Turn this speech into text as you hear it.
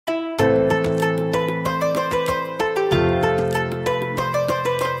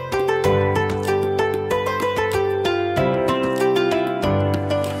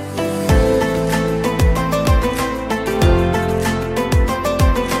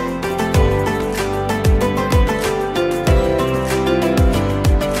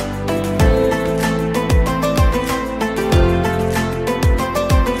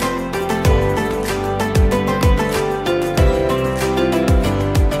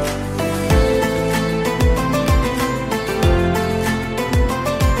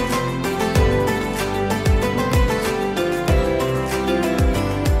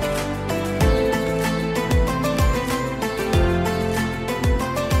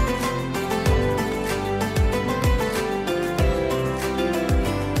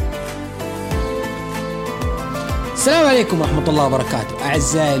السلام عليكم ورحمة الله وبركاته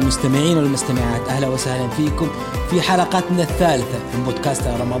أعزائي المستمعين والمستمعات، أهلا وسهلا فيكم في حلقتنا الثالثة من بودكاست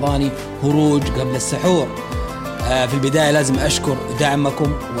رمضاني هروج قبل السحور. في البداية لازم أشكر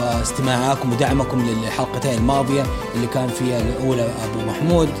دعمكم واستماعكم ودعمكم للحلقتين الماضية اللي كان فيها الأولى أبو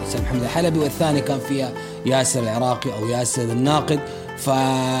محمود سيد محمد الحلبي، والثاني كان فيها ياسر العراقي أو ياسر الناقد.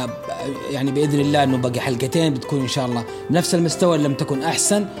 يعني بإذن الله أنه باقي حلقتين بتكون إن شاء الله بنفس المستوى لم تكن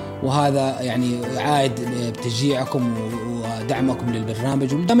أحسن، وهذا يعني عائد بتشجيعكم ودعمكم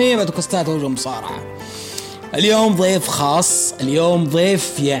للبرنامج وجميع بودكاستات هروج المصارعة. اليوم ضيف خاص، اليوم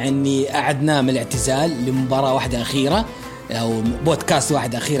ضيف يعني أعدناه من الاعتزال لمباراة واحدة أخيرة أو بودكاست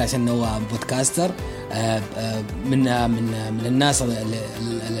واحد أخير عشان هو بودكاستر من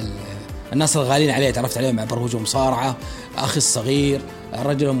الناس الغالين عليه، تعرفت عليه مع هروج المصارعة، أخي الصغير،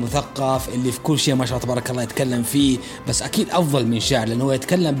 الرجل المثقف اللي في كل شيء ما شاء الله تبارك الله يتكلم فيه، بس أكيد أفضل من شاعر لأنه هو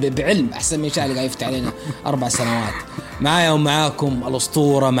يتكلم بعلم أحسن من شاعر اللي قاعد يفتح علينا 4 سنوات. معايا ومعاكم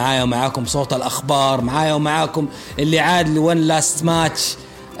الأسطورة، معايا ومعاكم صوت الأخبار، معايا ومعاكم اللي عاد لون لاست ماتش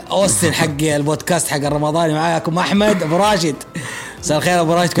أوستن حق البودكاست حق الرمضاني، معاكم أحمد أبو راشد. مساء الخير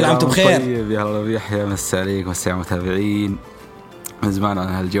أبو راشد، كل عام وأنتم بخير. طيب يا هلا يحيى، مساء عليك ومساء متابعين. من زمان عن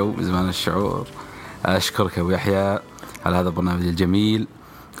هالجو، من زمان الشعور. أشكرك أبو يحيى على هذا البرنامج الجميل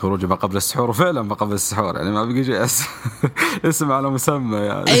خروج ما قبل السحور، وفعلا ما قبل السحور يعني ما بيجي اسم على مسمى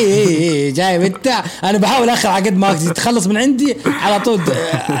يعني. اي جايب انت، انا بحاول اخر على قد ما تخلص من عندي على طول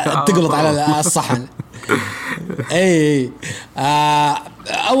تقلط على الصحن. اي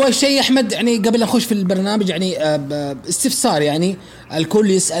اول شيء احمد، يعني قبل لا نخش في البرنامج يعني استفسار، يعني الكل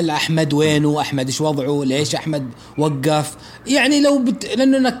يسأل احمد وينه، احمد ايش وضعه، ليش احمد وقف، يعني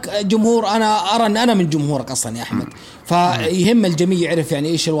لانك جمهور، انا ارى ان انا من جمهورك اصلا يا احمد، فيهم الجميع يعرف يعني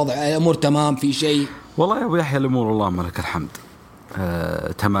ايش الوضع، الامور تمام في شيء؟ والله يا ابو يحيى الامور اللهم لك الحمد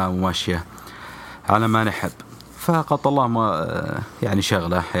تمام وماشيه على ما نحب، فقط الله ما يعني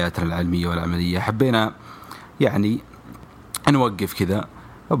شغله حياتنا العلميه والعمليه حبينا يعني نوقف كذا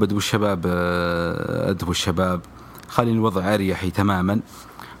وبدو الشباب أدبوا الشباب، خلي الوضع أريحي تماما.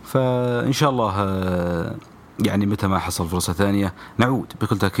 فإن شاء الله يعني متى ما حصل فرصة ثانية نعود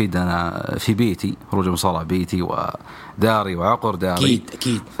بكل تأكيد. أنا في بيتي، هروج المصارعة بيتي وداري وعقر داري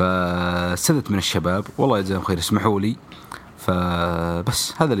أكيد. فاستدت من الشباب والله يجزاهم خير، اسمحوا لي.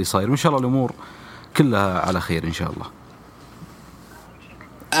 فبس هذا اللي صاير، وإن شاء الله الأمور كلها على خير إن شاء الله.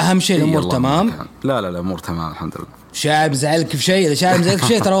 أهم شيء الأمور تمام؟ لا الأمور تمام الحمد لله. شاعب زعلك في شيء؟ إذا شاعب زعلك في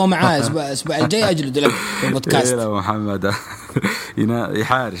شيء ترى هو معاه الأسبوع الجاي أجلد لك البودكاست. لا محمد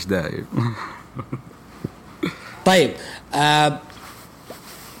يحارش دايم. طيب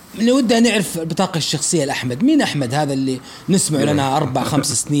نود أن نعرف البطاقة الشخصية لأحمد. مين أحمد هذا اللي نسمع لنا 4-5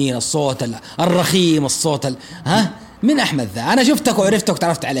 سنين، الصوت الرخيم، الصوت من أحمد ذا؟ أنا شفتك وعرفتك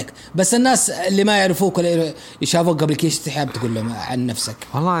وتعرفت عليك، بس الناس اللي ما يعرفوك ولا يشافوك قبل كيش تحب تقول لهم عن نفسك؟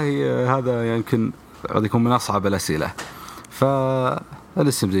 والله هذا يمكن قد يكون من أصعب الأسئلة.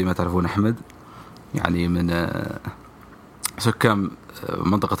 فالاسم زي ما تعرفون أحمد، يعني من سكان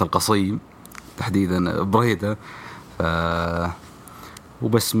منطقة القصيم تحديدا بريدة،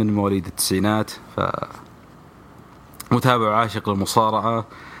 وبس من مواليد التسعينات، متابع عاشق للمصارعة.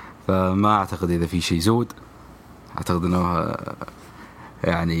 فما أعتقد إذا في شيء زود، أعتقد أنه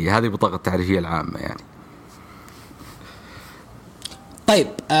يعني هذه بطاقة التعريفية العامة يعني. طيب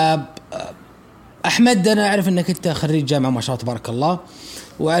أحمد، أنا أعرف أنك أنت خريج جامعة ما شاء الله تبارك الله،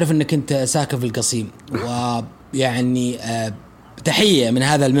 وأعرف أنك أنت ساكن في القصيم، ويعني تحية من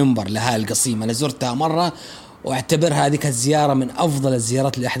هذا المنبر لها القصيم. أنا زرتها مرة واعتبرها هذه الزيارة من أفضل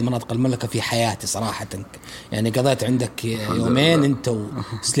الزيارات لأحد مناطق المملكة في حياتي صراحة. يعني قضيت عندك يومين أنت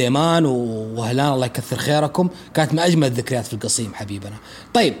وسليمان وهلان، الله يكثر خيركم، كانت من أجمل الذكريات في القصيم حبيبنا.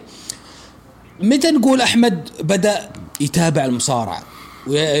 طيب متى نقول أحمد بدأ يتابع المصارعة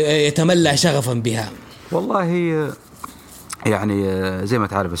ويتملأ شغفا بها؟ والله يعني زي ما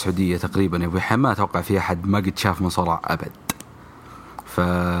تعرف السعودية تقريبا يا أبو يحيى ما أتوقع في أحد ما قد شاف مصارعة أبد.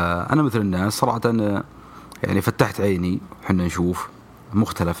 فأنا مثل الناس صراحة يعني فتحت عيني، وحنا نشوف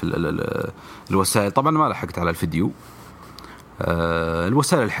مختلف الوسائل. طبعا ما لحقت على الفيديو،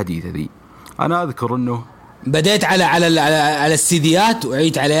 الوسائل الحديثة ذي. أنا أذكر أنه بديت على السيديات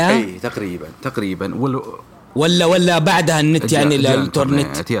وعيت عليها. أي تقريبا ولا بعدها النت، يعني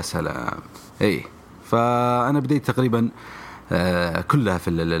الانترنت. يا سلام. أي فأنا بديت تقريبا كلها في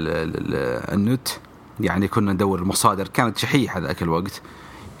النت، يعني كنا ندور المصادر، كانت شحيحة ذاك الوقت.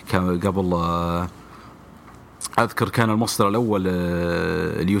 كان قبل أذكر كان المصدر الأول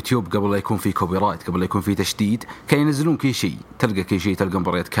اليوتيوب، قبل لا يكون فيه كوبيرايت، قبل لا يكون فيه تشديد، كان ينزلون كل شيء، تلقى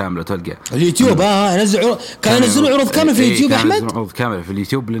مباريات كاملة، تلقى اليوتيوب كانوا ينزلون عروض كاملة في اليوتيوب. أحمد عروض كاملة في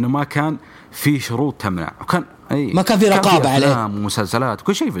اليوتيوب لأنه ما كان في شروط تمنع، وكان ما كان في رقابة عليه. ومسلسلات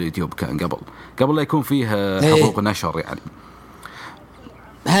كل شيء في اليوتيوب كان قبل لا يكون فيه حقوق نشر يعني.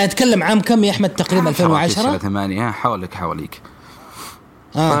 هنتكلم عام كم يا أحمد؟ تقريبا 2010 8 حواليك.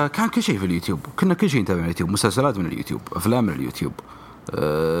 فكان كل شيء في اليوتيوب، كنا كل شيء نتابع من اليوتيوب، مسلسلات من اليوتيوب، أفلام من اليوتيوب،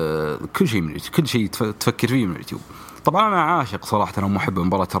 كل شيء من اليوتيوب، كل شيء تفكر فيه من اليوتيوب. طبعا أنا عاشق صراحة، أنا محب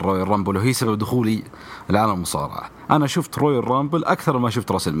مباراة الرويال رامبل، وهي سبب دخولي العالم المصارعة. أنا شفت رويال رامبل أكثر ما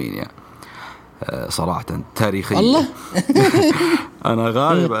شفت راسلمانيا صراحة تاريخيا. الله أنا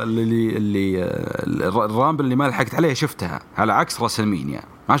غالبا اللي الرامبل اللي ما لحقت عليه شفتها، على عكس راسلمانيا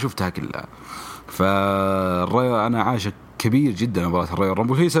ما شفتها كلها. أنا عاشق كبير جدا مباراة الرويال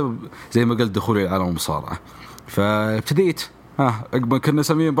رامبل، هي سبب زي ما قلت دخولي العالم المصارعة. فابتديت كنا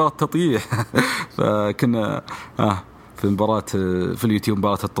نسميه مباراة تطيح فكنا في مباراة في اليوتيوب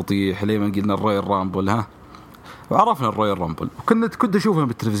مباراة التطيح، ليه ما قلنا الرويال رامبل وعرفنا الرويال رامبل. كنت أشوفها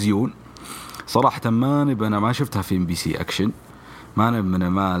بالتلفزيون صراحة، أنا ما شفتها في MBC أكشن،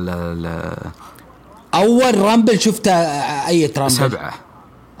 أول رامبل شفتها أي رامبل؟ 7.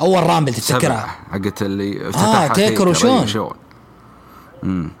 أول رامبل تتذكرها؟ حقت اللي افتتحها تيكر شون.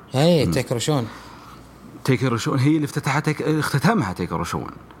 تيكر شون هي اللي اختتمها تيكر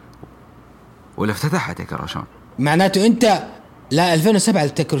شون، ولا افتتحها تيكر شون. معناته أنت لا 2007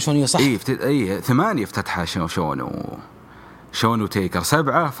 تيكر شون صح؟ 8 افتتحها شون وتيكر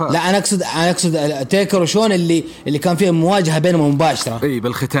 7 لا أنا أقصد تيكر وشون اللي كان فيه مواجهة بينهم مباشرة.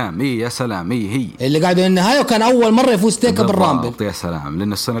 بالختام. يا سلام. هي اللي قاعدوا النهاية، وكان أول مرة يفوز تيكر بالرامبل. يا سلام،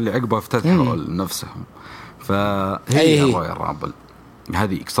 لأن السنة اللي عقبها افتتحوا لنفسهم. فهي الرويال رامبل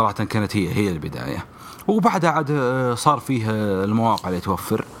هذيك صراحة كانت هي البداية. وبعدها عاد صار فيه المواقع اللي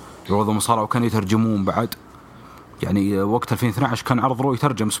توفر عروض المصارعة، وكانوا يترجمون بعد. يعني وقت 2012 كان عرض رو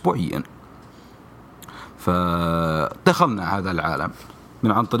يترجم أسبوعيا. فدخلنا هذا العالم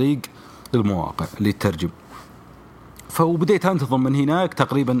عن طريق المواقع اللي تترجم. وبديت أنتظم من هناك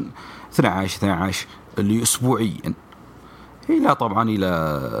تقريبا 12 اللي أسبوعيا، إلى طبعا إلى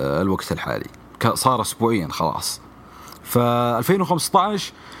الوقت الحالي صار أسبوعيا خلاص.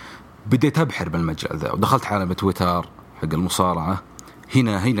 2015 بديت أبحر بالمجال ذا، ودخلت عالم تويتر حق المصارعة.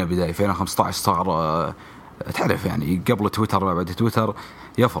 هنا بداية في 2015 صار تعرف يعني قبل تويتر ما بعد تويتر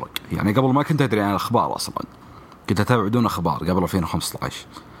يفرق. يعني قبل ما كنت أدري عن الأخبار أصلا، كنت أتابع بدون أخبار قبل 2015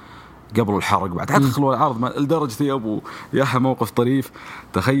 قبل الحرق. بعد أدخلوا العرض لدرجة يا أبو يحيى موقف طريف.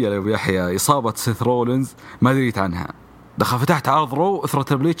 تخيل يا أبو يحيى إصابة سيث رولينز ما دريت عنها، دخل فتحت عرض رو أثر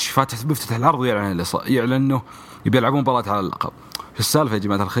تربليتش بيفتح العرض ويعلن أنه يبي يلعبون مباراة على اللقب. شو السالفة يا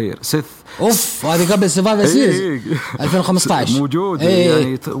جماعة الخير؟ هذه قبل سفارة سيز 2015 موجود.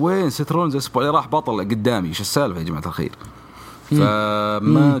 يعني وين سيث رولينز راح بطل قدامي؟ شو السالفة يا جماعة الخير؟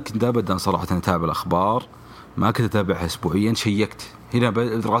 فما كنت أبدا صراحة أتابع الأخبار، ما كنت أتابعها أسبوعيا. شيكت هنا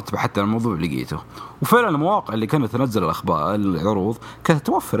رغبت حتى الموضوع لقيته، وفعلا المواقع اللي كانت تنزل الأخبار العروض كانت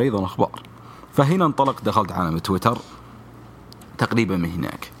توفر أيضا أخبار. فهنا انطلقت، دخلت عالم تويتر تقريبا من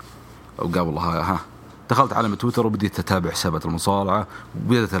هناك، أو قبلها دخلت عالم تويتر وبديت أتابع حسابات المصارعة،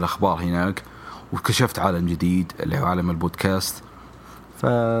 وبدأت الأخبار هناك، وكشفت عالم جديد اللي هو عالم البودكاست.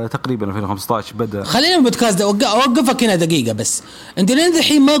 فتقريبا 2015 بدأ. خلينا البودكاست ده أوقفك هنا دقيقة بس. أنت لين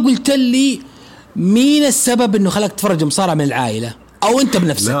الحين ما قلت لي مين السبب إنه خلك تفرج مصارعة من العائلة أو أنت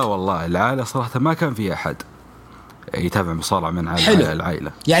بنفسك؟ لا والله العائلة صراحة ما كان فيها أحد يتابع مصارعة من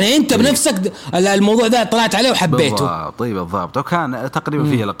العائلة. يعني أنت بنفسك الموضوع ده طلعت عليه وحبيته؟ بالضبط. وكان تقريبا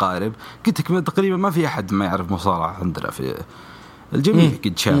فيه الأقارب، قلت تقريبا ما في أحد ما يعرف مصارعة عندنا في الجميع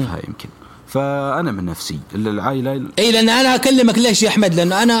قد شافها يمكن. فأنا من نفسي العائلة لأن أنا أكلمك ليش يا أحمد،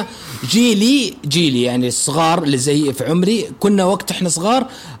 لأنه أنا جيلي يعني الصغار اللي زي في عمري، كنا وقت إحنا صغار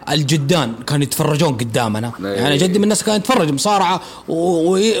الجدان كانوا يتفرجون قدامنا. يعني جدي من الناس كان يتفرج مصارعة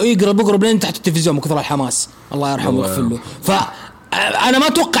ويقرب لين تحت التلفزيون من كثر الحماس، الله يرحمه ويغفر له. فأنا ما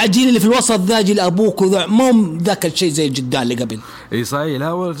أتوقع الجيل اللي في الوسط ذا جيل أبوك مو ذاك الشيء زي الجدان اللي قبل. صحيح.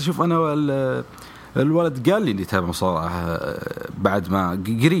 لا شوف أنا الولد قال لي إني أتابع مصارعة بعد ما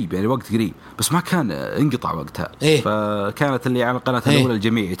قريب، يعني وقت قريب، بس ما كان انقطع وقتها. فكانت اللي على القناة الأولى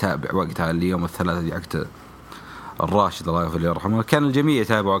الجميع يتابع وقتها، اللي يوم الثلاثاء دي عقد الراشد الله يرحمه، كان الجميع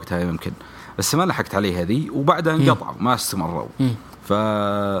يتابع وقتها يمكن، بس ما لحقت عليه هذه، وبعدها انقطعوا ما استمروا.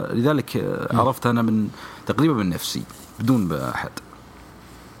 فلذلك عرفت أنا من تقريبا من نفسي بدون أحد.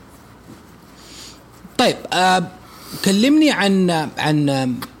 طيب كلمني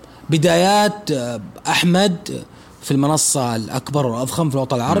عن بدايات أحمد في المنصة الأكبر والأضخم في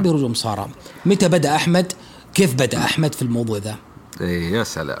الوطن العربي، هروج مصارعة. متى بدأ أحمد؟ كيف بدأ أحمد في الموضوع ذا؟ يا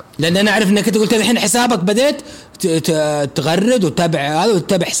سلام. لأن أنا أعرف أنك قلت الحين حسابك بديت تغرد وتتابع هذا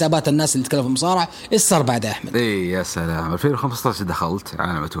وتتابع حسابات الناس اللي تتكلم في المصارعة. إيش صار بعد أحمد؟ يا سلام. 2015 دخلت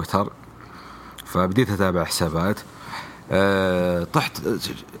عالم تويتر، فبديت أتابع حسابات. طحت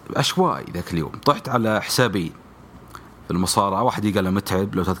عشوائي ذاك اليوم، طحت على حسابين في المصارعة. واحد قال له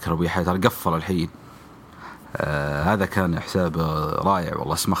متعب لو تذكر أبو يحيى، ترى قفل الحين. هذا كان حساب رائع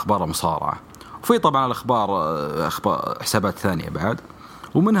والله، اسمه اخبار مصارعة. وفي طبعا الاخبار اخبار حسابات ثانية بعد،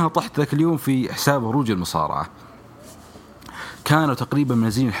 ومنها طحت ذاك اليوم في حساب هروج المصارعة. كانوا تقريبا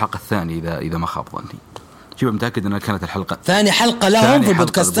منزلين الحلقة الثانية إذا ما خاب ظني، شبه متأكد أنها كانت الحلقة ثاني حلقة لهم في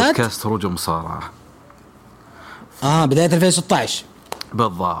البودكاستات، بودكاست هروج المصارعة. بداية 2016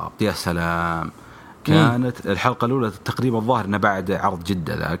 بالضبط. يا سلام. كانت الحلقة الأولى تقريبا الظاهر أنها بعد عرض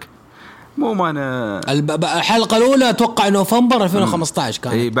جدة ذاك، مو ما أنا الحلقة الأولى أتوقع نوفمبر 2015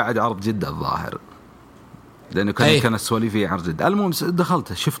 كانت. إيه بعد عرض جدة الظاهر، لأنه كان السواليف في عرض جدة. المهم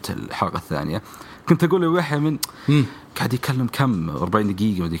دخلت شفت الحلقة الثانية، كنت أقول لوحي من قاعد يكلم كم 40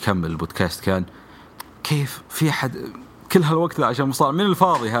 دقيقة ودي يكمل البودكاست، كان كيف في أحد كل هالوقت ذا عشان مصارع من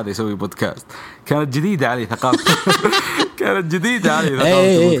الفاضي هذا يسوي بودكاست؟ كانت جديدة علي ثقافة كانت جديدة علي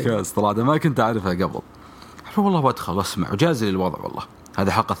ثقافة البودكاست طلعت ما كنت أعرفها قبل. والله بدخل واسمع وجازي للوضع والله. هذه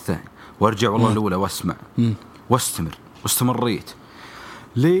الحلقة الثانية وارجع والله الأولى واسمع واستمريت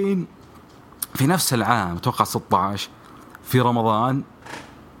لين في نفس العام أتوقع 16 في رمضان.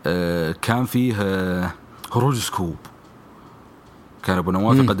 كان فيه هروج سكوب، كان أبو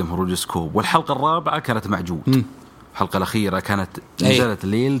نواف يقدم هروج سكوب، والحلقة الرابعة كانت معجود. الحلقة الأخيرة كانت نزلت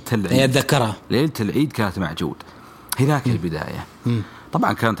ليلة العيد، أتذكرها ليلة العيد كانت معجود. هناك البداية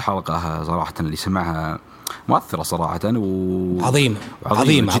طبعا كانت حلقة صراحة اللي سمعها مؤثرة صراحة عظيمة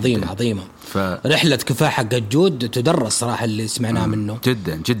عظيمة عظيمة عظيمة. رحلة كفاح حق الجود تدرس صراحة اللي سمعناه منه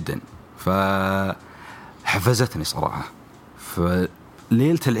جدا جدا، فحفزتني صراحة.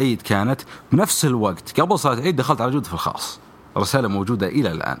 فليلة العيد كانت بنفس الوقت قبل صلاة العيد دخلت على جود في الخاص، رسالة موجودة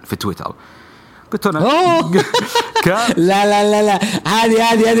إلى الآن في تويتر. قلت أنا لا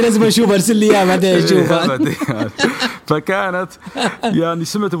هذه لازم أشوفها، أرسل لي إياها بعدين أشوفها. فكانت يعني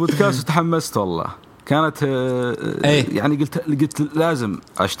سمعت بودكاست وتحمست والله. كانت يعني قلت لازم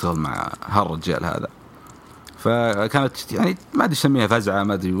أشتغل مع هالرجال هذا. فكانت يعني ما أدري أسميها فزعة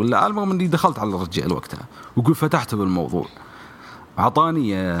ما أدري ولا، المهم إني دخلت على الرجال وقتها وقل فتحت بالموضوع.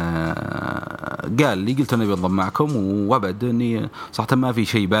 عطاني قال لي، قلت أنا بنضم معكم، وأبد إني صراحة ما في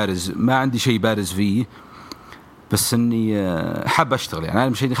شيء بارز، ما عندي شيء بارز فيه، بس إني حاب أشتغل يعني. أنا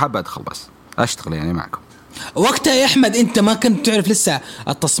مش حاب أدخل بس أشتغل يعني معكم. وقتها يا أحمد أنت ما كنت تعرف لسه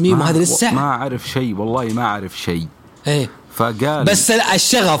التصميم وهذا لسه ما أعرف شيء والله، ما أعرف شيء. فقال بس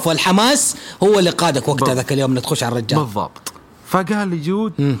الشغف والحماس هو اللي قادك وقتها ذاك اليوم نتخش على الرجال. بالضبط. فقال لي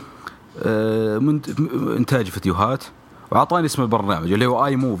جود من إنتاج فيديوهات، وعطاني اسم البرنامج اللي هو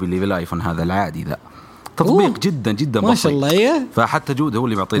آي موفي اللي بالايفون هذا العادي ذا، تطبيق جدا جدا بسيط ما شاء الله. فحتى جود هو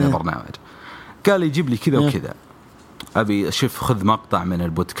اللي معطينا برنامج. قال لي جيب لي كذا وكذا، أبي أشوف خذ مقطع من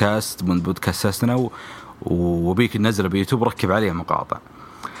البودكاست من بودكاستنا وبيك نزله بيوتيوب ركب عليه مقاطع.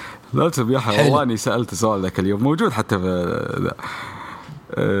 لا تبيحها والله اني سألت سؤال ذاك اليوم موجود حتى في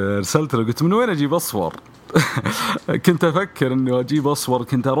رسلت له قلت من وين اجيب اصور كنت افكر انه اجيب اصور،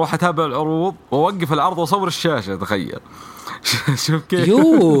 كنت اروح اتابع العروض واوقف العرض واصور الشاشه. تخيل شوف كيف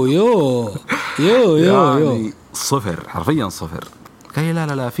يو يعني صفر حرفيا صفر. قال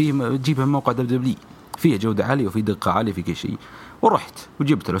لا في تجيبها من موقع دبليو فيه جوده عاليه وفي دقه عاليه في كل شيء. ورحت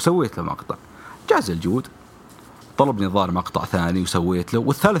وجبت له سويت له مقطع جاز الجود، طلبني ظهر مقطع ثاني وسويت له،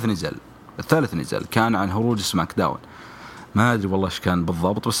 والثالث نزل كان عن هروج سماك داون. ما أدري والله إيش كان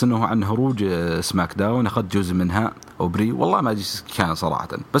بالضبط، بس إنه عن هروج سماك داون. أخذت جزء منها أو بري والله ما أدري كان صراحة،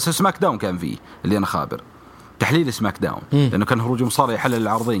 بس سماك داون كان فيه اللي أنا خابر تحليل سماك داون لأنه كان هروج مصارع يحلل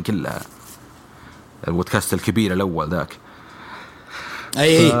العرضين كلها، البودكاست الكبير الأول ذاك.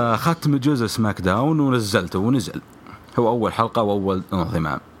 أخذت من جزء سماك داون ونزلته ونزل هو أول حلقة وأول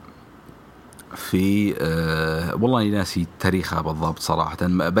انضمام في والله ناسي تاريخها بالضبط صراحة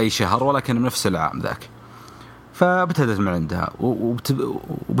بأي شهر، ولكن نفس العام ذاك. فابتدت من عندها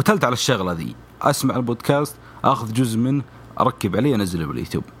وبتلت على الشغلة ذي، أسمع البودكاست أخذ جزء منه أركب عليه أنزله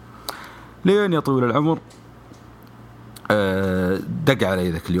باليوتيوب. لين يا طويل العمر دق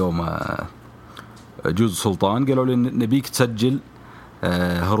علي ذاك اليوم جوز سلطان، قالوا لي نبيك تسجل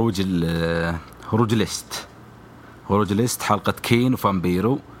هروج ليست حلقة كين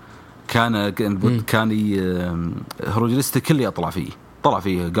وفامبيرو. كان هروج ليست كله طلع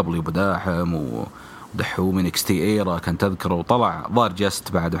فيه قبل يبداحم ودحوم من اكس تي ايرا كان تذكره، وطلع ضار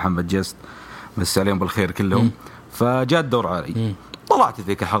جست بعد محمد جست بس عليهم بالخير كلهم. فجاء الدور علي طلعت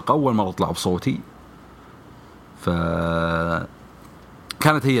ذيك الحلقة أول مرة أطلع بصوتي، فكانت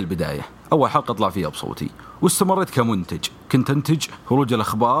هي البداية. أول حلقة أطلع فيها بصوتي واستمريت كمنتج، كنت أنتج هروج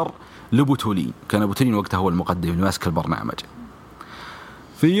الأخبار لبوتولين، كان بوتولين وقتها هو المقدم اللي ماسك البرنامج.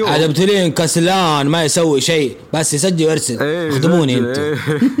 في يوم هذا بتلين كسلان ما يسوي شيء بس يسجل ويرسل. خدموني انتم.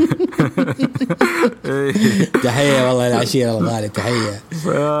 تحية والله العشيرة الغالي تحية.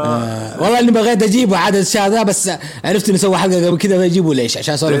 والله اني بغيت اجيبه عدد الشهر ذا بس عرفت انه سوى حلقة قبل كذا بجيبه ليش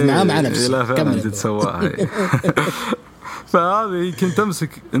عشان اسولف معاه مع نفسي. لا فعلا تسواها. فهذه كنت امسك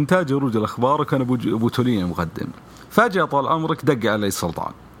انتاج هروج الاخبار وكان ابو تولين مقدم. فجأة طال عمرك دق علي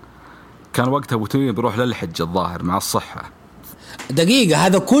السلطان. كان وقتها ابو تولين بيروح للحج الظاهر مع الصحة. دقيقة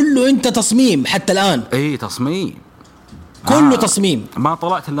هذا كله انت تصميم حتى الان؟ اي تصميم كله تصميم. ما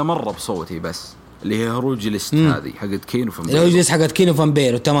طلعت الا مرة بصوتي بس اللي هي هروج ليست هذه حقت كينو فامبيرو. هروج ليست حقت كينو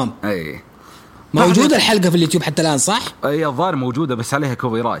فامبيرو تمام. اي موجودة الحلقة في اليوتيوب حتى الان صح؟ اي الظاهر موجودة بس عليها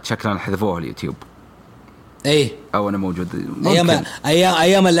كوبي رايت شكلها حذفوها اليوتيوب. ايه او انا موجود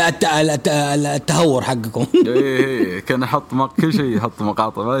ايام التهور حقكم. ايه كان احط كل شيء يحط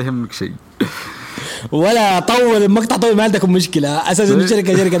مقاطع ما يهمك شيء ولا طول المقطع طول ما عندكم مشكله اساسا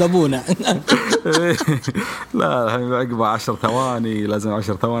شركه ابونا. لا عقب 10 ثواني لازم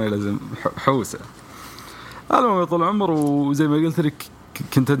 10 ثواني لازم حوسه. المهم طول عمر وزي ما قلت لك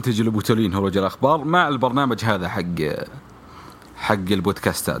كنت انتج لابو تولين هروج الاخبار مع البرنامج هذا حق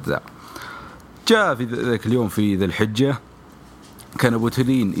البودكاستات ذا. جاء في ذاك اليوم في ذي الحجة كان أبو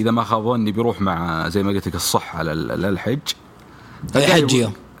تولين إذا ما خاب ظني بيروح مع زي ما قلت لك الصحة للحج. الحج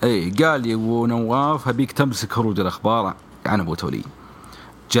أي قال لي أبو نواف هبيك تمسك هروج الأخبار عن أبو تولين.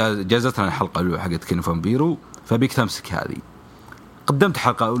 جازتنا الحلقة الأولى حقت كينو فامبيرو فبيك تمسك هذه. قدمت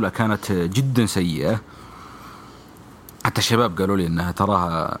حلقة أولى كانت جدا سيئة حتى الشباب قالوا لي أنها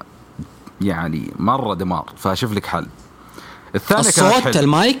تراها يعني مرة دمار فأشوف لك حل. الثانية الصوت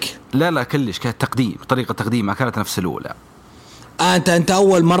المايك لا كلش كانت تقديم طريقة تقديم ما كانت نفس الأولى. أنت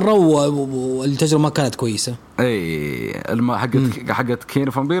أول مرة والتجربة ما كانت كويسة. أي حقت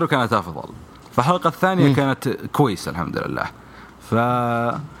كينو فامبيرو كانت أفضل. فالحلقة الثانية كانت كويسة الحمد لله.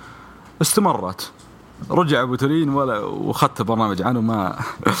 فاستمرت رجع أبو تولين وخدت برنامج عنه ما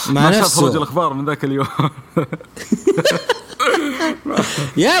شاف هروج الأخبار من ذاك اليوم.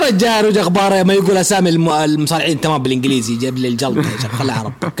 يا رجال هروج اخبار ما يقول اسامي المصارعين تمام بالانجليزي جاب لي الجلطه يا شيخ خلها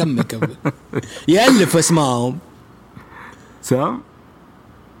عرب كمل يالف اسمائهم سام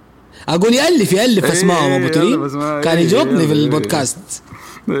اقول يالف اسمائهم ابو تولين كان يجوطني في البودكاست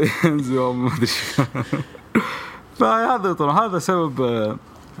زوم ما ادري. فهذا طبعا هذا سبب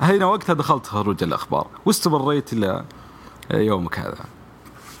هنا وقتها دخلت هروج الاخبار واستمريت الى يومك هذا.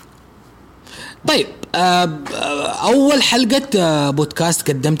 طيب أول حلقة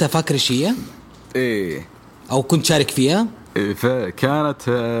بودكاست قدمتها فاكر شيء؟ إيه أو كنت شارك فيها؟ إيه فكانت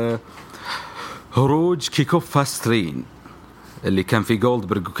هروج كيكوف فاسترين اللي كان في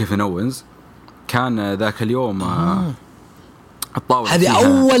جولدبرغ وكيفن أوينز. كان ذاك اليوم الطاولة هذه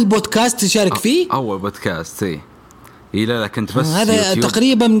أول بودكاست تشارك فيه؟ أول بودكاست إيه لا كنت بس هذا يوتيوب.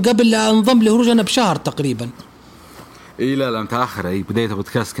 تقريبا قبل انضم لهروج أنا بشهر تقريبا. إيه لا متأخر. أي بداية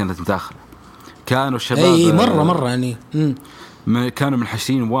البودكاست كانت متأخرة. كانوا الشباب اي مره يعني كانوا من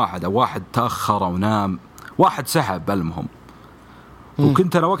 20 واحد تاخر ونام واحد سحب المهم.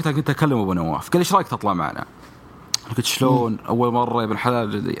 وكنت انا وقتها كنت اكلم ابو نواف قال ايش رايك تطلع معنا. قلت شلون اول مره يا ابن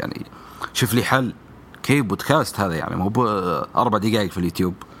الحلال يعني شوف لي حل كيف بودكاست هذا يعني مو 4 دقائق في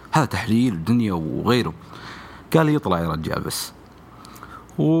اليوتيوب هذا تحليل الدنيا وغيره. قال لي يطلع يا رجال بس.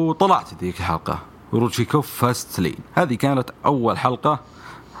 وطلعت ذيك الحلقه هروج كوف فاستلين. هذه كانت اول حلقه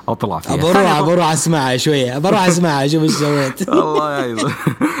اطلع فيها. بروح اسمعها شويه بروح اسمعها شوف ايش سويت. الله يعينك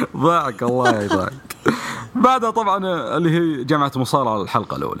ضاعك الله يعينك. بعدها طبعا اللي هي جامعة المصارعة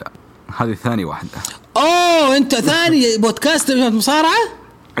الحلقة الأولى هذه ثاني واحدة. أوه أنت ثاني بودكاست جامعة المصارعة؟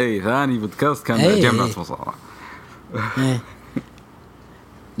 إيه ثاني بودكاست كان جامعة المصارعة.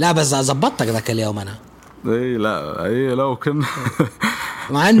 لا بس زبطتك ذاك اليوم أنا. إيه لا لو كن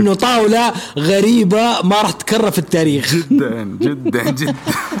مع إنه طاولة غريبة ما راح تكرر في التاريخ. جدا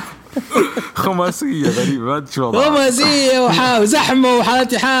خماسية غريبة ما أدري شو خماسية وزحمة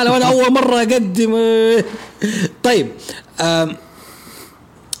وحالتي حالة وأنا أول مرة أقدم. طيب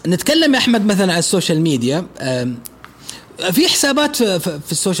نتكلم يا أحمد مثلا على السوشيال ميديا. في حسابات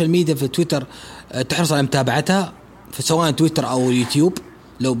في السوشيال ميديا في تويتر تحرص على متابعتها في سواء تويتر أو يوتيوب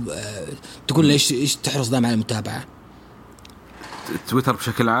لو تقول ليش تحرص دائما على المتابعة؟ تويتر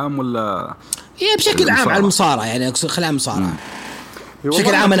بشكل عام ولا؟ إيه بشكل عام على المصارعة يعني خلينا المصارعة.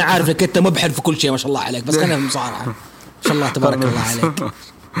 بشكل عام أنا عارف إنك أنت مبحر في كل شيء ما شاء الله عليك بس خلينا في المصارعة ما شاء الله تبارك الله عليك.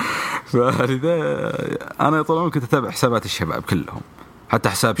 فلذا أنا طول عمري كنت أتابع حسابات الشباب كلهم حتى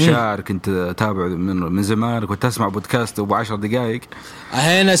حساب شاعر كنت أتابع من زمان. كنت أسمع بودكاست أبو 10 دقائق.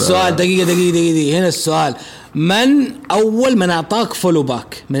 هنا السؤال دقيقة هنا السؤال من أول من أعطاك فولو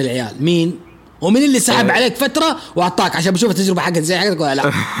باك من العيال مين؟ ومن اللي سحب عليك فترة وعطاك عشان بشوف التجربة حقك زي حقك ولا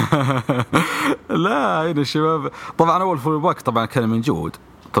لا؟ لا هنا الشباب طبعا أول فولو باك طبعا كان من جود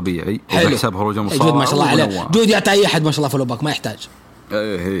طبيعي حساب هروج المصارعة. جود ما شاء الله عليه، جود يعطي أي أحد ما شاء الله فولو باك ما يحتاج.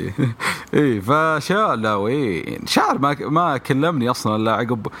 ايه فشاء لا وين شعر ما كلمني اصلا الا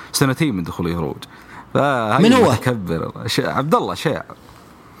عقب سنتين من دخولي هروج. من هو؟ متكبر عبد الله شاعر.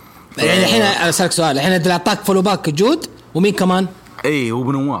 يعني الحين اسالك سؤال، الحين اللي اعطاك فولو باك جود ومين كمان؟ ايه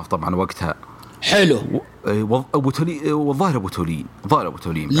وابن نواف طبعا وقتها. حلو. ابو تولين والظاهر ابو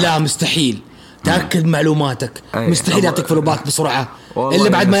تولين لا مستحيل تأكد معلوماتك. مستحيل يعطيك فولو باك بسرعة اللي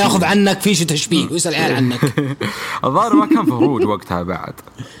بعد ما ياخذ عنك فيش تشبيه ويسأل عيال عنك. الظاهر ما كان في هروج وقتها بعد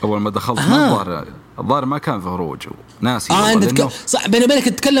أول ما دخلت الظاهر ما كان في هروج ناسي. عندك صح بيني وبينك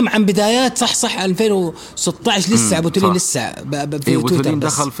تتكلم عن بدايات صح 2016 لسه أبو تولين لسه في أبو تولين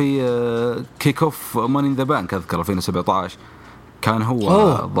دخل في كيك اوف ماني إن ذا بانك أذكر 2017 كان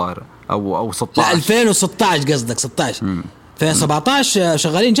هو الظاهر أو 16. لا 2016 قصدك 16 في 17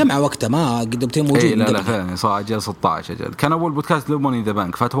 شغالين جمعة وقتها ما قدمتين موجود. إيه لا فعلا صار أجل 16 أجل كان أول بودكاست لموني ذا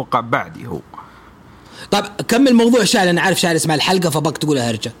بانك فأتوقع بعدي هو. طب كمل موضوع شعر. أنا عارف شعر اسمها الحلقة فبقى تقولها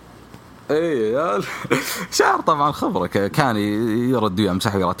هرجة. إيه يا شعر طبعا خبرك كان يرد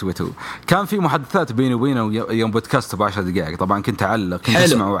يمسح ويرى تويتو. كان في محادثات بيني وبينه يوم بودكاست ب10 دقائق طبعا كنت أعلق كنت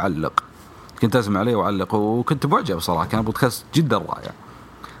أسمع وأعلق كنت أسمع عليه وأعلق وكنت معجب صراحة. كان بودكاست جدا رائع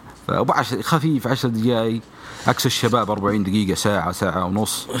خفيف 10 دقائق عكس الشباب 40 دقيقة ساعة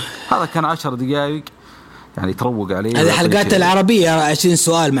ونص. هذا كان 10 دقائق يعني تروق عليه. هذه حلقات العربية 20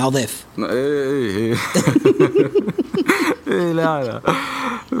 سؤال مع ضيف. إيه لا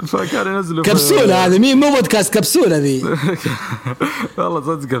فكان ينزلوا كبسولة هذه مين مو بودكاست كبسولة ذي. والله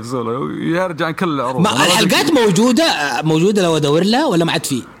صدق كبسولة يرجع عن كل العروض. الحلقات موجودة لو أدور لها ولا ما عاد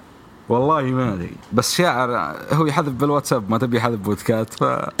فيه؟ والله ما أدري بس شاعر هو يحذف بالواتساب ما تبي يحذف بودكاست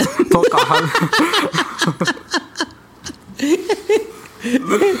فتوقع حذف.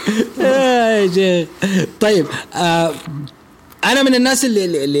 طيب أنا من الناس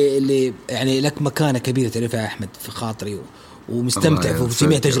اللي يعني لك مكانة كبيرة تعرفها يا أحمد في خاطري ومستمتع في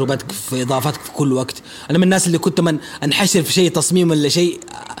جميع تجربتك في إضافتك في كل وقت. أنا من الناس اللي كنت من أنحشر في شيء تصميم ولا شيء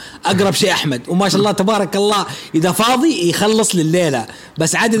أقرب شيء أحمد وما شاء الله تبارك الله إذا فاضي يخلص لليلة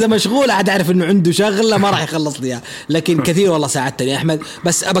بس عاد إذا مشغول عاد أعرف إنه عنده شغلة ما راح يخلص ليها. لكن كثير والله ساعدتني يا أحمد.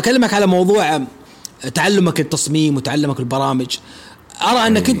 بس أبكلمك على موضوع تعلمك التصميم وتعلمك البرامج. أرى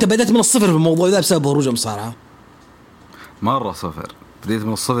أنك أنت بدأت من الصفر في الموضوع ذا بسبب هروج المصارعة. مرة صفر بديت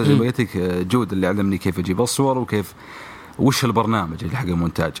من الصفر. جبيتك جود اللي علمني كيف أجيب الصور وكيف وش البرنامج اللي حق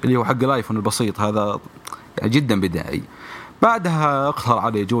المونتاج اللي هو حق الايفون البسيط هذا يعني جدا بدائي. بعدها اقترح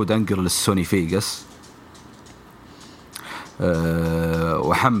علي جود انقل للسوني فيجاس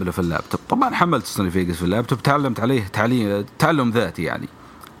وحمله في اللابتوب. طبعا حملت السوني فيجاس في اللابتوب تعلمت عليه تعلم ذاتي يعني.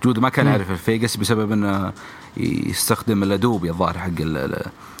 جود ما كان يعرف الفيجاس بسبب انه يستخدم الادوبي الظاهر حق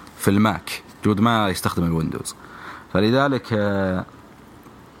في الماك. جود ما يستخدم الويندوز فلذلك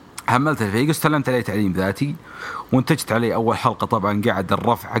حملت الفيجاس تعلمت عليه تعليم ذاتي وانتجت عليه أول حلقة. طبعا قاعد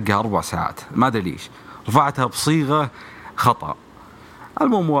الرفع حقها 4 ساعات ما أدري ليش رفعتها بصيغة خطأ.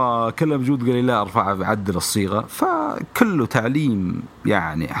 المهم كلم جود قال لي لا ارفعها بعدل الصيغة. فكله تعليم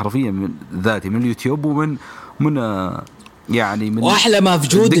يعني حرفيا من ذاتي من اليوتيوب ومن يعني من واحلى ما في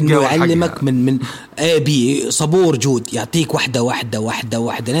جود انه يعلمك من اي بي صبور. جود يعطيك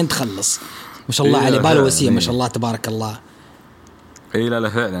واحدة لين تخلص ما شاء الله عليه باله وسيم ما شاء الله تبارك الله. اي لا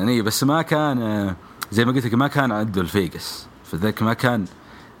فعلا اي بس ما كان زي ما قلت لك ما كان عنده الفيجاس فذاك ما كان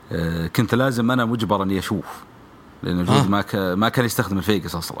كنت لازم انا مجبر اني اشوف لان جود ما كان يستخدم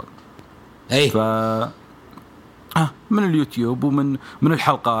الفيجاس اصلا. اي من اليوتيوب ومن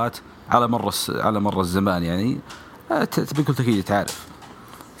الحلقات على مر الزمان يعني بكل تأكيد تعرف.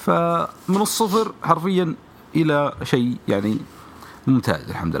 فمن الصفر حرفيا الى شيء يعني ممتاز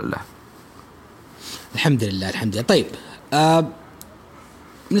الحمد لله. الحمد لله. طيب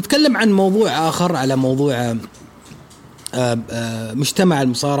نتكلم عن موضوع آخر على موضوع مجتمع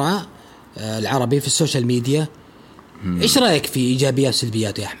المصارعة العربي في السوشيال ميديا. إيش رأيك في إيجابيات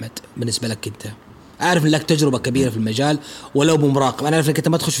وسلبيات يا أحمد بالنسبة لك أنت؟ أعرف أن لك تجربة كبيرة في المجال ولو بمراقب. أنا أعرف أنك أنت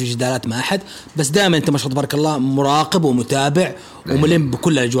ما تخش في جدالات مع أحد بس دائما أنت ما شاء الله تبارك الله مراقب ومتابع وملم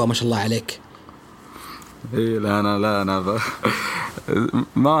بكل الأجواء ما شاء الله عليك. إيه لا أنا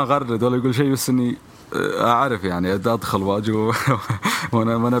ما أغرد ولا يقول شيء بس إني أعرف يعني أدخل واجه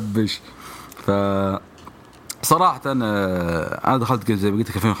وأنا منبش. فصراحة أنا دخلت زي ما قلت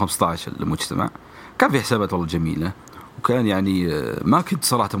لك 2015 المجتمع كان في حسابات والله جميلة وكان يعني ما كنت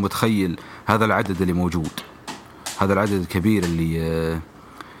صراحة متخيل هذا العدد اللي موجود هذا العدد الكبير اللي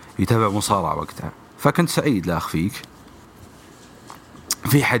يتابع مصارعة وقتها. فكنت سعيد لا أخفيك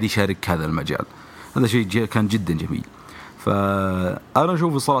في حد يشارك هذا المجال. هذا شيء كان جدا جميل. فأنا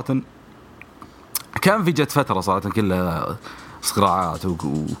أشوف صراحة كان في جت فترة صراحة كلها صراعات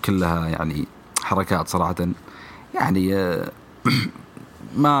وكلها يعني حركات صراحة يعني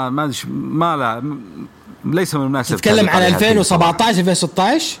ما لا ليس من المناسب. تتكلم عن 2017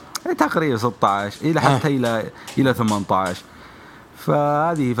 2016 تقريبا 16 إلى حتى إلى 18.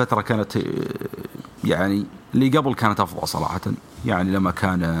 فهذه فترة كانت يعني اللي قبل كانت أفضل صراحة. يعني لما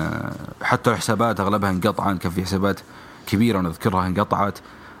كان حتى الحسابات أغلبها انقطعت، كان في حسابات كبيرة ونذكرها انقطعت،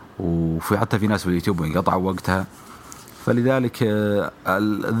 وفي حتى في ناس في اليوتيوب انقطعوا وقتها. فلذلك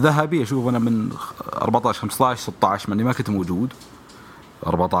الذهبي أشوف أنا من 14 15 16 مني ما كنت موجود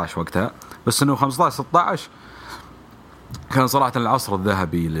 14 وقتها، بس إنه 15 16 كان صراحة العصر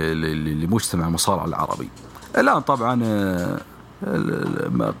الذهبي لمجتمع المصارعة العربي. الآن طبعا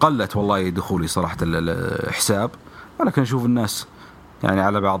قلت والله دخولي صراحة الحساب، ولكن أشوف الناس يعني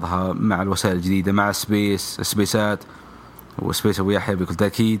على بعضها مع الوسائل الجديدة، مع سبيسات وسبيس أبو يحيى بكل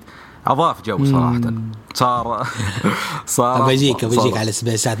تأكيد أضاف جو صراحة. صار بيجيك على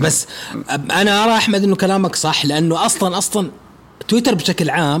سبيسات. بس أنا أرى أحمد إنه كلامك صح، لأنه أصلا تويتر بشكل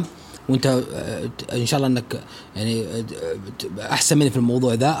عام، وانت ان شاء الله انك يعني احسن مني في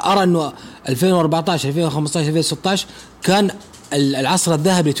الموضوع ذا، ارى انه 2014 2015 2016 كان العصر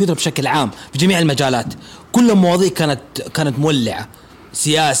الذهبي لتويتر بشكل عام في جميع المجالات. كل المواضيع كانت مولعه،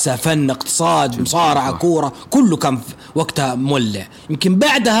 سياسه، فن، اقتصاد، مصارعه، كوره، كله كان وقتها مولع. يمكن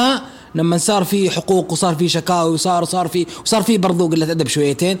بعدها لما صار في حقوق وصار في شكاوي وصار في برضو قلة أدب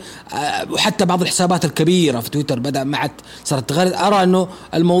شويتين، وحتى بعض الحسابات الكبيرة في تويتر بدأ معت صارت تغير. أرى إنه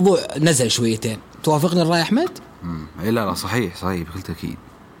الموضوع نزل شويتين. توافقني الرأي أحمد؟ لا صحيح بكل تأكيد.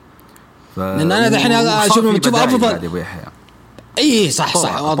 لأن أنا دحين أشوف أفضل. اي صح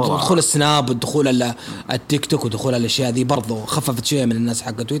دخول السناب ودخول التيك توك ودخول الاشياء دي برضو خففت شويه من الناس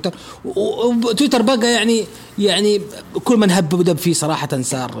حق تويتر. وتويتر بقى يعني كل من هب ودب فيه صراحه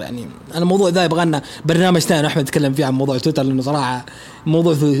صار. يعني انا الموضوع ذا يبغى لنا برنامج ثاني احمد نتكلم فيه عن موضوع تويتر، لانه صراحه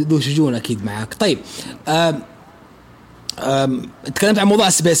موضوع ذو شجون اكيد معاك. طيب تكلمت عن موضوع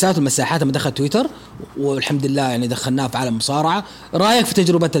السبيسات والمساحات لما دخل تويتر، والحمد لله يعني دخلناه في عالم المصارعه. رايك في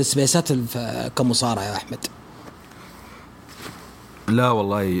تجربه السبيسات كمصارعه يا احمد؟ لا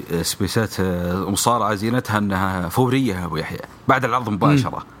والله سبيسات مصارعة زينتها أنها فورية يا أبو يحيى، بعد العرض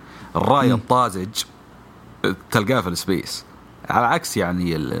مباشرة. الرأي الطازج تلقاه في السبيس، على عكس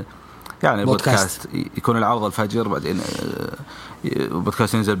يعني البودكاست يكون العرض الفجر، بعدين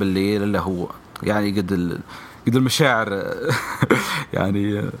البودكاست ينزل بالليل، اللي هو يعني قد المشاعر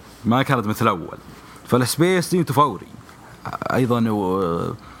يعني ما كانت مثل الأول. فالسبيس زينته فوري أيضا،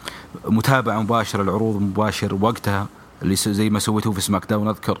 متابعة مباشرة، العروض مباشر وقتها، اللي زي ما سويته في سماك داون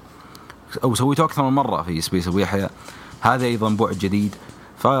أذكر، أو سويته أكثر من مرة في سبيس أبو يحيى. هذا أيضا بعد جديد.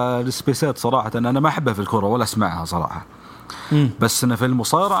 فالسبيسات صراحة أنا ما أحبها في الكرة ولا أسمعها صراحة، بس أنا في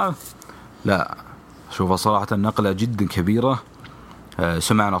المصارعة لا شوفها صراحة نقلة جدا كبيرة.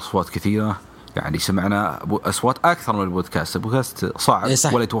 سمعنا أصوات كثيرة، يعني سمعنا أصوات أكثر من البودكاست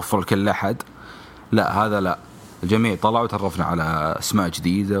صعب ولا يتوفر لكل أحد. لا هذا لا، الجميع طلعوا وتعرفنا على أسماء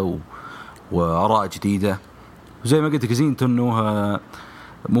جديدة وآراء جديدة، وزي ما قلت لك زينته انه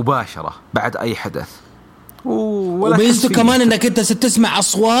مباشرة بعد اي حدث. وبيزتو كمان انك انت ستسمع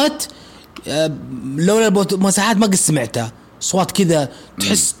اصوات لولا المساحات ما قد سمعتها، اصوات كذا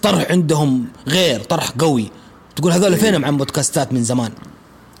تحس طرح عندهم غير طرح قوي، تقول هذول فينهم عن بودكاستات من زمان.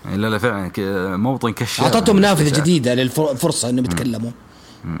 لا فعلا موطن كشاف، اعطتهم نافذة جديدة للفرصة انهم يتكلموا.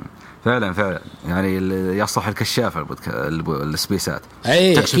 فعلا يعني يصلح الكشاف السبيسات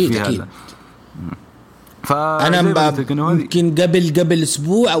تكشف أكيد. أنا يمكن قبل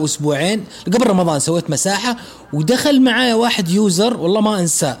أسبوع أو أسبوعين قبل رمضان سويت مساحة، ودخل معايا واحد يوزر والله ما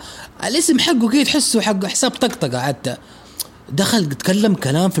أنسى الاسم حقه، كي تحسه حق حساب طقطقة حتى، دخل تكلم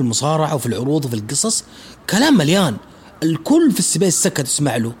كلام في المصارعة وفي العروض وفي القصص، كلام مليان، الكل في السبيس سكت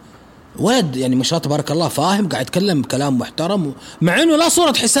تسمع له. ولد يعني ما شاء الله تبارك الله فاهم، قاعد يتكلم كلام محترم، مع انه لا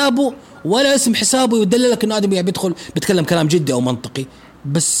صورة حسابه ولا اسم حسابه يدللك انه ادم بيدخل بيتكلم كلام جدي او منطقي.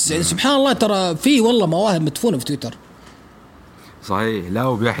 بس يعني سبحان الله ترى في والله مواهب مدفونة في تويتر. صحيح. لا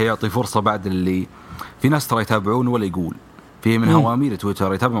وبيحي يعطي فرصة بعد اللي في ناس ترى يتابعون ولا يقول فيه من هوامير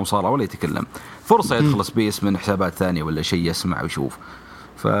تويتر، يتابع مصارعة ولا يتكلم، فرصة يدخل سبيس من حسابات ثانية ولا شيء يسمع ويشوف.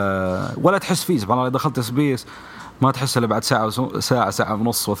 ولا تحس فيه سبحان الله دخلت سبيس ما تحس إلا بعد ساعة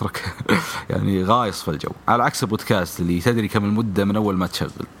ونص واترك يعني غايص في الجو، على عكس البودكاست اللي تدري كم المدة من أول ما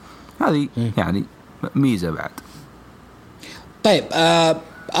تشغل. هذه يعني ميزة بعد. طيب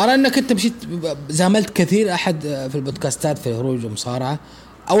أرى أنك أنت مشيت زاملت كثير أحد في البودكاستات في هروج ومصارعة.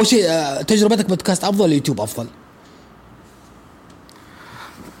 أول شيء تجربتك بودكاست أفضل ولا يوتيوب أفضل؟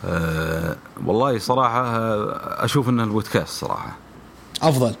 والله صراحة أشوف أن البودكاست صراحة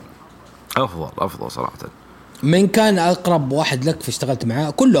أفضل صراحة. من كان أقرب واحد لك في اشتغلت معاه؟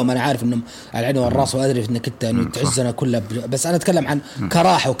 كلهم أنا عارف إنهم على العين والرأس، وأدري إنك أنت يعني تعزنا كلها، بس أنا أتكلم عن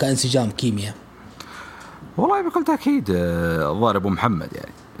كراحة وكانسجام كيمياء. والله بكل تأكيد الظاهر أبو محمد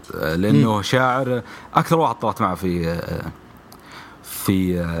يعني، لأنه شاعر أكثر واحد طلعت معه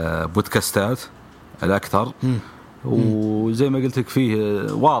في بودكاستات الأكثر. وزي ما قلت لك فيه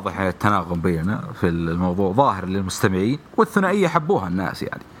واضح يعني التناغم بيننا في الموضوع ظاهر للمستمعين، والثنائية حبوها الناس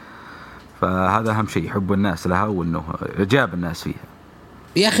يعني، فهذا أهم شيء، يحب الناس لها وإنه إعجاب الناس فيها.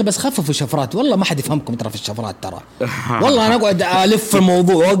 يا أخي بس خففوا الشفرات، والله ما حد يفهمكم ترى في الشفرات ترى. والله أنا أقعد ألف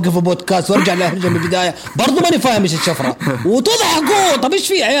الموضوع وأوقف بودكاست وأرجع لهرجة من البداية برضو ماني فاهم إيش الشفرة، وتضحكوا طب إيش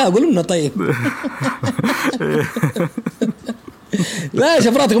في يا عيال قولوا لنا طيب. لا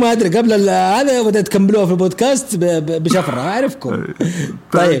شفراتكم ما أدري قبل هذا بدأت تكملوها في البودكاست بشفرة أعرفكم.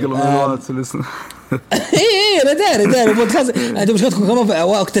 طيب إيه أنا داري البودكاست أنتم مشكلتكم كمان في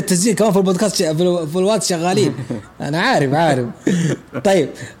وقت التسجيل كمان في البودكاست في الواتس شغالين، أنا عارف. طيب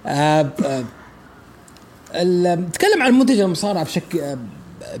نتكلم عن منتج المصارعة بشكل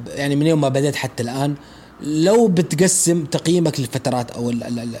يعني من يوم ما بدأت حتى الآن، لو بتقسم تقييمك للفترات أو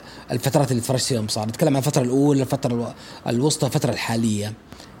الفترات اللي تفرجت فيها المصارعة، نتكلم عن الفترة الأولى، الفترة الوسطى، الفترة الحالية،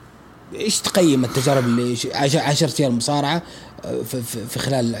 إيش تقيم التجارب اللي عشرت فيها المصارعة في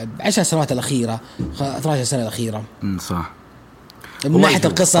خلال 10 سنوات الأخيرة، 12 سنة الأخيرة؟ صح. من ناحية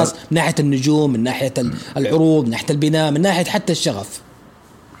القصص، من ناحية النجوم، من ناحية العروض، من ناحية البناء، من ناحية حتى الشغف.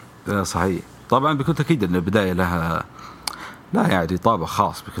 صحيح. طبعا بكل تأكيد أن البداية لها يعني طابع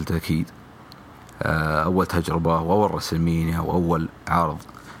خاص بكل تأكيد. أول تجربة وأول رسلمانيا وأول عرض،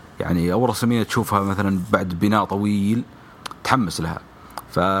 يعني أول رسلمانيا تشوفها مثلا بعد بناء طويل تحمس لها،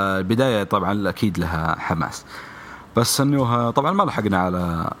 فالبداية طبعا أكيد لها حماس. بس أنه طبعا ما لحقنا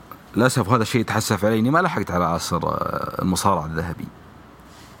على للأسف، هذا الشيء تحسف عليني، ما لحقت على عصر المصارعة الذهبي،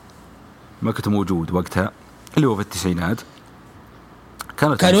 ما كنت موجود وقتها اللي هو في التسعينات.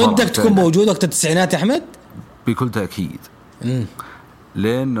 كان ودك تكون موجود وقت التسعينات يا أحمد؟ بكل تأكيد.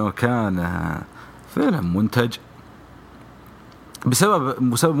 لأنه كان فيلم منتج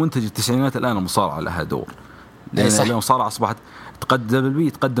بسبب منتج التسعينات. الآن المصارعة لها دور، لأن المصارعة أصبحت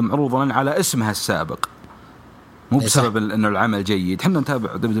تقدم عروضا على اسمها السابق، مو بسبب إنه العمل جيد. حنا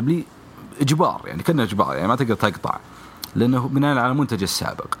نتابع دبليو إجبار، يعني كنا إجبار، يعني ما تقدر تقطع لأنه بناء على المنتج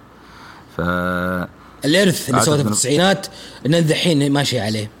السابق. الإرث اللي سوته في التسعينات إن الحين ماشي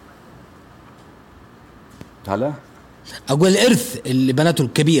عليه. هلا أقول الإرث اللي بنته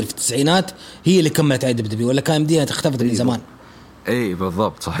الكبير في التسعينات هي اللي كملت على دبليو، ولا كان مدينة اختفت من زمان. اي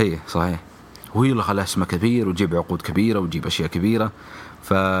بالضبط، صحيح. وهي اللي خلاها اسمه كبير وتجيب عقود كبيرة وتجيب أشياء كبيرة.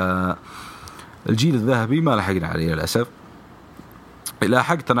 فالجيل الذهبي ما لحقنا عليه للأسف.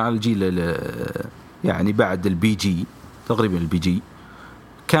 لاحقتنا على الجيل يعني بعد البي جي تقريبا. البي جي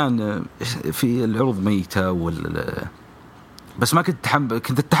كان في العروض ميتة بس ما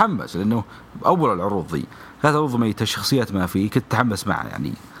كنت أتحمس لأنه أول العروض ذي ثلاث عروض ميتة، الشخصيات ما فيه، كنت أتحمس معه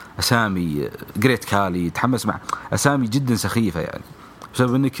يعني أسامي جريت كالي، تحمس مع أسامي جدا سخيفة يعني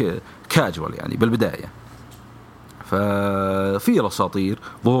بسبب أنك كاجوال يعني بالبداية. ففي الأساطير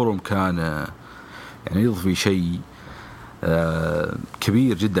ظهورهم كان يعني يضفي شيء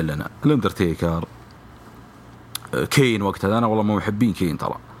كبير جدا لنا. الاندرتيكر، كين وقتها، أنا والله ما محبين كين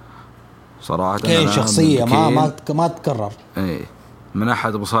ترى صراحة. كين شخصية ما تكرر. إيه، من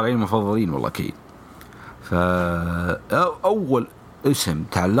أحد المصارعين المفضلين والله كين. فأول اسم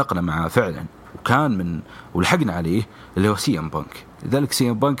تعلقنا معه فعلا وكان ولحقنا عليه اللي هو سي ام بانك. لذلك سي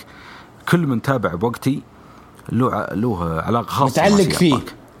ام بانك كل من تابع بوقتي له علاقة خاصة متعلق فيه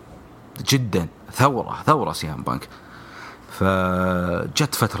جدا. ثورة سي ام بانك.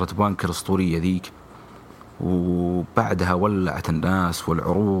 فجت فترة بانك الأسطورية ذيك، وبعدها ولعت الناس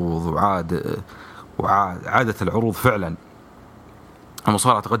والعروض وعادت العروض فعلا.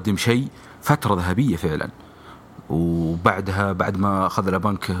 المصارعة تقدم شيء فترة ذهبية فعلا. وبعدها بعد ما أخذ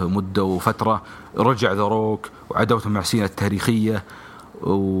البنك مدة وفترة رجع ذا روك وعداوته مع سينا التاريخية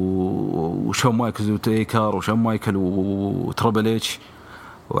وشون مايكلز وتيكر وشون مايكل وترابل اتش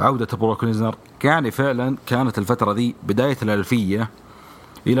وعودة بروك ليزنر. يعني فعلا كانت الفترة ذي بداية الألفية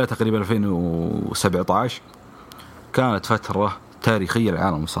إلى تقريبا 2017 كانت فترة تاريخية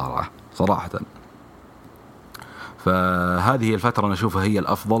لعالم المصارعة صراحة. فهذه هي الفترة أنا أشوفها هي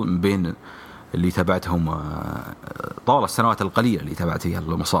الأفضل من بين اللي تابعتهم طوال السنوات القليلة اللي تابعت فيها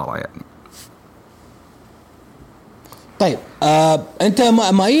المصارعة يعني. طيب أنت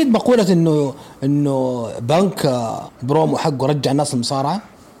مؤيد مقولة إنه بنك برومو حقه رجع الناس المصارعة؟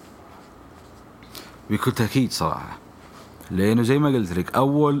 بكل تأكيد صراحة. لأنه زي ما قلت لك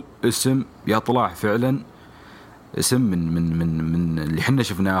أول اسم يطلع فعلا اسم من اللي حنا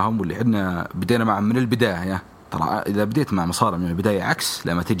شفناهم واللي حنا بدينا معهم من البداية. ترى إذا بديت مع مصارع من البداية عكس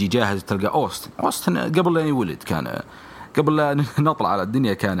لما تجي جاهز تلقى أوستن قبل لا يولد، كان قبل لا نطلع على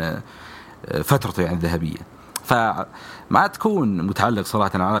الدنيا كان فترته يعني ذهبية. فما تكون متعلق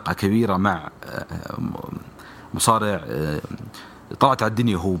صراحة علاقة كبيرة مع مصارع طلعت على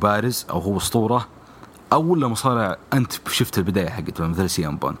الدنيا هو بارز أو هو أسطورة، أو ولا مصارع أنت شفت البداية حقته مثل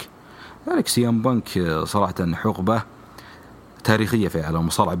سيام بانك. يعني سيام بانك صراحة حقبة تاريخية في عالم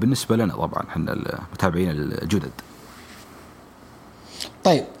المصارعة بالنسبة لنا طبعا احنا المتابعين الجدد.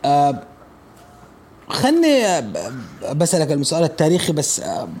 طيب خلني بسألك السؤال التاريخي بس.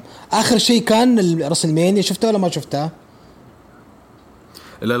 آخر شيء كان الرسلمانيا، شفته ولا ما شفتها؟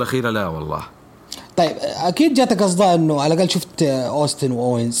 لا الأخيرة لا والله. طيب أكيد جاتك أصداء إنه على الأقل شفت أوستن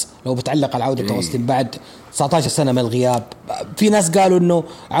وأوينز، لو بتعلق على عودة أوستن بعد 19 سنة من الغياب. في ناس قالوا إنه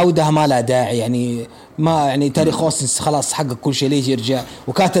عودها ما لها داعي، يعني ما يعني تاريخ أوستن خلاص حقق كل شيء، ليش يرجع؟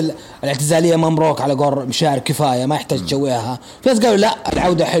 وكانت الاعتزالية ممروك على قول مشاعر كفاية ما يحتاج تسويها. في ناس قالوا لا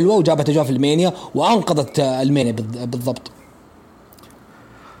العودة حلوة وجابت أجواء في المانيا وأنقذت المانيا بالضبط.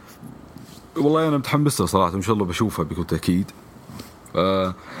 والله أنا متحمس صراحة، إن شاء الله بشوفها بكل تأكيد.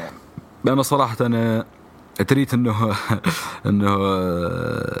 أنا صراحة أنا أتريت إنه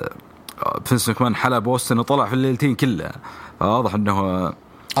فينس ماكمان حلب أوستن وطلع في الليلتين كلها، واضح إنه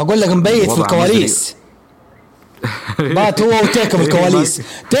أقول لك مبيت في الكواليس. بات هو وتيكر في الكواليس،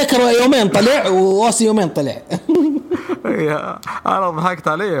 تيكر يومين طلع وأوستن يومين طلع. أنا ضحكت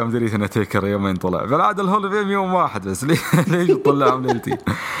عليه يوم دريت إن تيكر يومين طلع، بالعادة الهول فيم يوم واحد بس، ليش طلع من ليلتين؟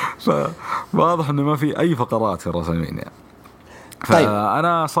 فواضح إنه ما في أي فقرات في الرسمين.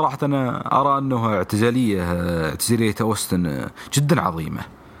 فأنا صراحة أنا أرى أنه اعتزالية أوستن جدا عظيمة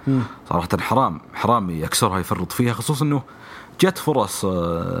صراحة. حرام يكسرها يفرط فيها، خصوصا أنه جت فرص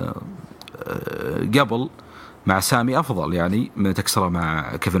قبل مع سامي أفضل يعني من تكسرها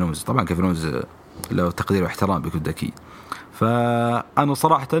مع كيفن أوينز. طبعا كيفن أوينز له تقدير واحترام بكل تأكيد. فأنا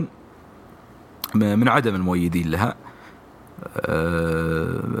صراحة من عدم المؤيدين لها،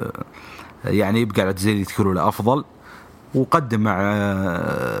 يعني يبقى الاعتزالية تكون له أفضل، وقدم مع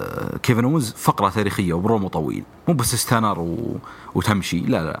كيفن أوينز فقرة تاريخية وبرومو طويل، مو بس استانر وتمشي،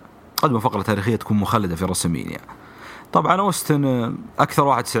 لا قدم فقرة تاريخية تكون مخلدة في رسمين. طبعا أوستن أكثر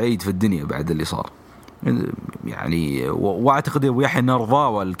واحد سعيد في الدنيا بعد اللي صار يعني، وأعتقد ويحيى نرضى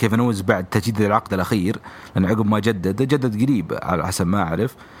والكيفن أوينز بعد تجديد العقد الأخير، لأن عقب ما جدد قريب على حسب ما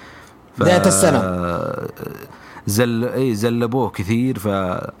أعرف بداية السنة زلبوه كثير،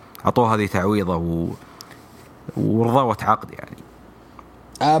 فعطوه هذه تعويضة ورضاوة عقد يعني.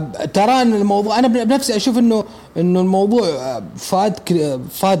 ترى ان الموضوع انا بنفسي اشوف انه الموضوع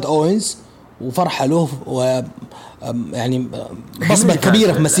فاد اوينز وفرحه له، ويعني بصمه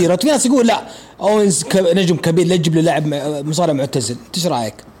كبيره في مسيرته. في ناس يقول لا اوينز نجم كبير لا تجيب له لاعب مصارع معتزل. ايش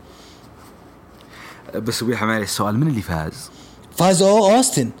رايك؟ بس ويا حمالي السؤال، من اللي فاز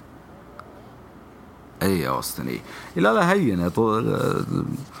اوستن. اي اوستن اي لا هينا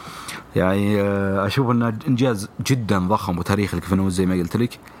يعني اشوف انه انجاز جدا ضخم وتاريخي لكيفن أوينز زي ما قلت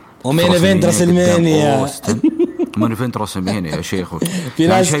لك. ومين ايفنت رسلمانيا مين ايفنت رسلمانيا يا شيخ.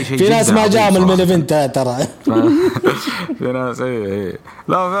 في ناس ما جاء من المين ايفنت ترى. في ناس اي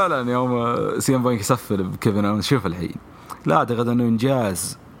لا فعلا يوم سيام بانك يسفل بكيفن أوينز شوف الحين، لا اعتقد انه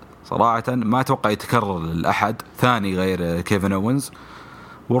انجاز صراحه ما اتوقع يتكرر لأحد ثاني غير كيفن أوينز،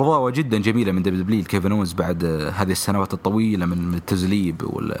 ورضاوة جدا جميلة من دبليو كيفن أوينز بعد هذه السنوات الطويلة من التزليب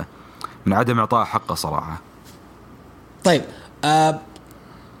ولا من عدم إعطاء حقه صراحة. طيب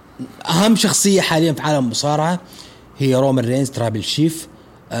أهم شخصية حاليا في عالم المصارعة هي رومان رينز ترابل شيف.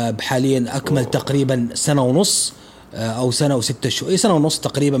 حاليا أكمل تقريبا سنة ونص أو سنة وستة شهور، سنة ونص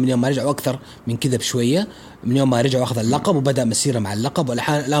تقريبا من يوم ما رجع، وأكثر من كذا بشوية، من يوم ما رجع وأخذ اللقب وبدأ مسيرة مع اللقب،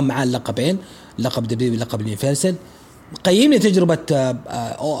 والآن معاه اللقبين، لقب دبليو لقب اليونيفرسال. قيمني تجربة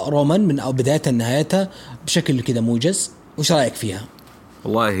رومان من أو بدايتها لنهايتها بشكل كذا موجز، وش رأيك فيها؟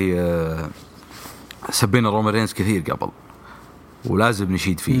 والله سبينا رومان رينز كثير قبل ولازم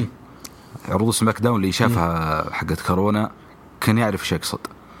نشيد فيه. عروض سماك داون اللي شافها حقت كورونا كان يعرف ايش يقصد.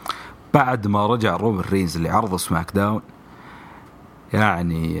 بعد ما رجع رومان رينز اللي عرض سماك داون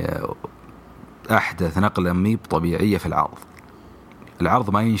يعني أحدث نقلة ميب طبيعية في العرض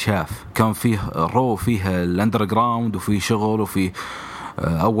ما ينشاف. كان فيه رو، فيه الاندرجراوند، وفيه شغل، وفيه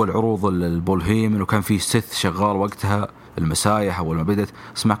أول عروض البولهيمن، وكان فيه سيث شغال وقتها المسايح أول ما بدت.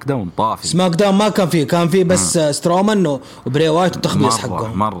 سماك داون طافي. سماك داون ما كان فيه بس سترومان وبري وايت وتخبيص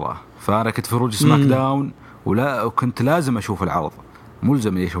حقهم مرة. فأنا كنت في هروج سماك داون وكنت لازم أشوف العرض،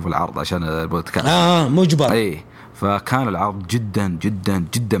 ملزم أشوف العرض عشان البودكاست. مجبر. إيه فكان العرض جدا جدا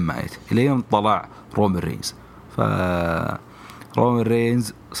جدا مائت إلين طلع رومان رينز. رومان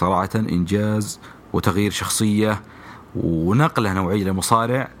رينز صراحة إنجاز وتغيير شخصية ونقله نوعية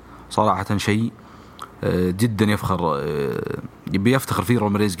للمصارع، صراحة شيء جدا يفتخر فيه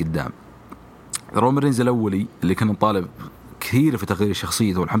رومان رينز قدام. رومان رينز الأولي اللي كنا نطالب كثير في تغيير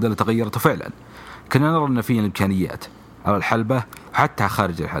شخصيته والحمد لله تغيرت فعلا، كنا نرى أن فيه الإمكانيات على الحلبة وحتى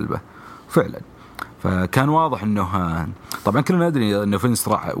خارج الحلبة فعلا. فكان واضح أنه طبعا كنا ندري أنه فينس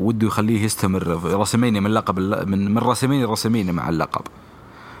راح وده يخليه يستمر في رسمينيا من لقب من رسمينيا مع اللقب،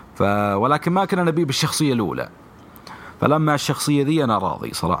 ولكن ما كنا نبيه بالشخصية الأولى. فلما الشخصية ذي أنا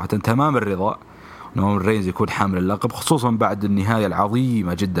راضي صراحة تمام الرضا أنه رينز يكون حامل اللقب، خصوصا بعد النهاية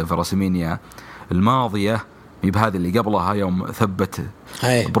العظيمة جدا في رسمينيا الماضية، بهذه اللي قبلها يوم ثبت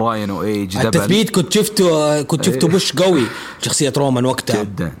براين وإيج دبل. التثبيت كنت شفته بوش قوي شخصية رومان وقتها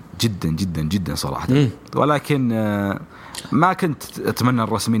جدا جدا جدا جدا صراحة. ولكن ما كنت أتمنى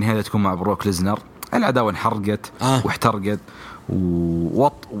الرسمين هذه تكون مع بروك ليزنر. العداوة انحرقت واحترقت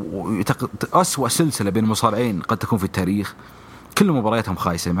أسوأ سلسلة بين المصارعين قد تكون في التاريخ. كل مبارياتهم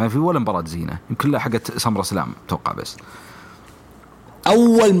خايسة، ما في ولا مباراة زينة، يمكن لا حقت سمر سلام توقع بس.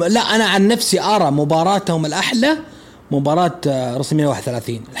 لا أنا عن نفسي أرى مباراتهم الأحلى مباراة رسمية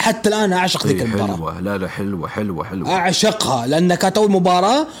 31. حتى الآن أعشق ذيك المباراة. حلوة، لا حلوة أعشقها لأنها كانت أول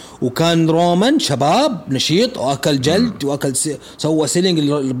مباراة، وكان رومان شباب نشيط وأكل جلد وأكل سوى سيلينج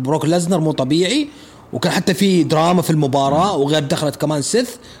لبروك ليزنر مو طبيعي، وكان حتى في دراما في المباراة وغير دخلت كمان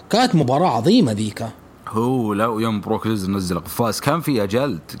سيث. كانت مباراة عظيمة ذيك. هو لا يوم بروك ليزنر نزل قفاز كان فيها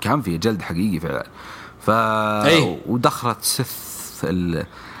جلد حقيقي فعلا. ودخلت سيث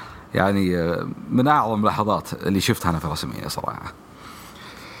يعني من أعظم اللحظات اللي شفتها أنا في رسمية صراحة.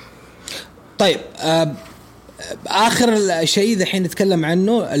 طيب آخر شيء ذحين نتكلم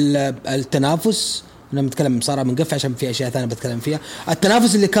عنه التنافس. أنا بتكلم مصارعة منقفة عشان في أشياء ثانية بتكلم فيها.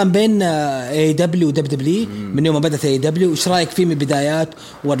 التنافس اللي كان بين AEW و WWE من يوم ما بدأت AEW، وإيش رأيك فيه من البدايات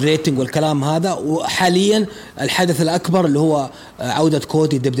والريتنج والكلام هذا، وحاليا الحدث الأكبر اللي هو عودة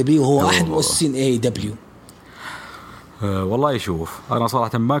كودي WWE وهو أحد مؤسسين AEW؟ والله يشوف أنا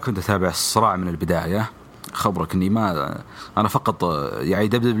صراحة ما كنت أتابع الصراع من البداية، خبرك إني أنا فقط يعني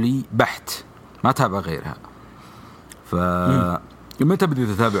WWE بحت ما أتابع غيرها. متى بديت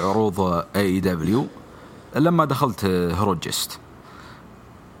أتابع عروض AEW؟ لما دخلت هروجست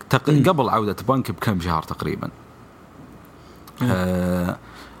قبل عودة بانك بكم شهر تقريبا.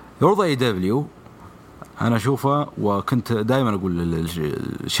 عروض AEW أنا أشوفها، وكنت دائما أقول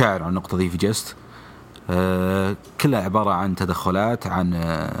الشاعر عن النقطة دي في جست، كلها عبارة عن تدخلات، عن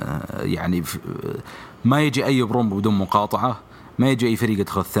يعني ما يجي أي برومو بدون مقاطعة، ما يجي أي فريق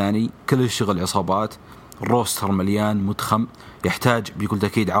يدخل الثاني، كل الشغل عصابات، الروستر مليان متخم، يحتاج بكل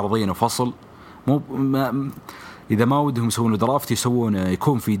تأكيد عرضين وفصل. إذا ما ودهم يسوون درافت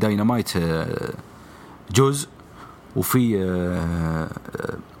يكون في داينامايت جزء، وفي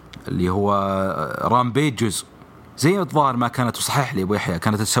اللي هو رامبيج جزء، زي ما الظاهر ما كانت تصحح لي أبو يحيى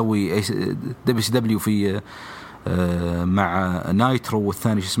كانت تسوي WCW في مع نايترو،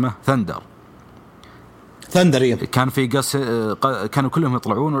 والثاني شو اسمه ثندر كان في كانوا كلهم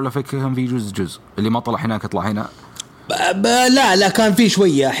يطلعون، ولا كان في جزء اللي ما طلع هناك يطلع هنا؟ لا كان في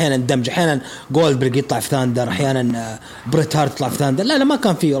شوية أحيانا دمج، أحيانا جولدبرغ يطلع في ثاندر، أحيانا بريت هارت يطلع في ثاندر. لا ما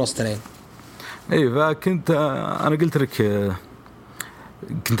كان في روسترين. فكنت أنا قلت لك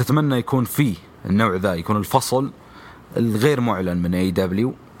كنت أتمنى يكون في النوع ذا، يكون الفصل الغير معلن من AEW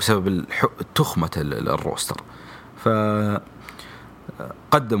بسبب تخمة الروستر.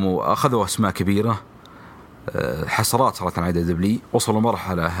 فقدموا أخذوا أسماء كبيرة، حسرات صارت عن AEW، وصلوا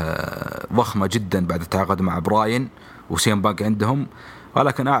مرحلة ضخمة جدا بعد التعاقد مع براين وسيم بانك عندهم.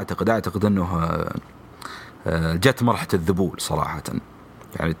 ولكن أعتقد أنه جت مرحلة الذبول صراحة.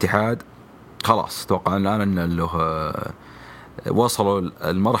 يعني الاتحاد خلاص توقع الآن أنه وصلوا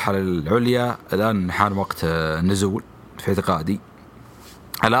المرحلة العليا، الآن حان وقت النزول في اعتقادي.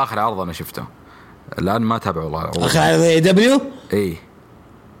 على آخر عرض أنا شفته الآن ما تابع والله آخر عرض AEW إيه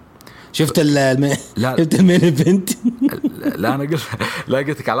شفت شفت المين ايفنت؟ لا أنا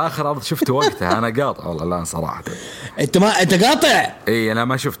قلت على آخر عرض شفته وقتها. أنا قاطع والله الآن صراحة. أنت قاطع؟ إيه أنا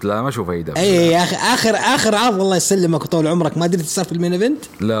ما شفت، لا ما أشوف AEW. إيه يا أخي آخر عرض الله يسلمك وطول عمرك ما دريت تصير في المين ايفنت؟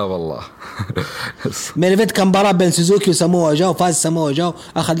 لا والله. المين ايفنت كان مباراة بين سوزوكي وساموا جاو، فاز ساموا جاو،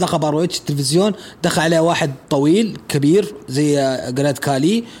 أخذ لقب ROH التلفزيون، دخل عليه واحد طويل كبير زي قناة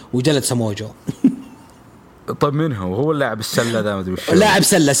كالي وجلد ساموا جاو. طيب من هو اللاعب السلة ذا ما ادري وش، لاعب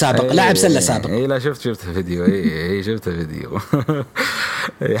سلة سابق. لاعب سلة سابق. اي لا شفت الفيديو. اي شفت الفيديو.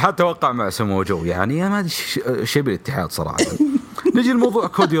 حتى وقع مع سمو جو. يعني ما ادري شيء بالاتحاد صراحة. نجي الموضوع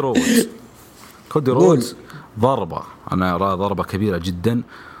كودي رودز. ضربة، أنا أرى ضربة كبيرة جدا.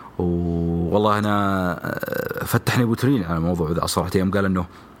 والله أنا فتحني بوترين على الموضوع ذا صراحة، يوم قال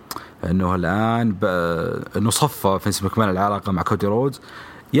إنه الآن إنه صفى فينس ماكمان العلاقة مع كودي رودز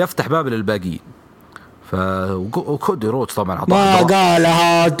يفتح باب للباقيين. وكودي رودز طبعا ما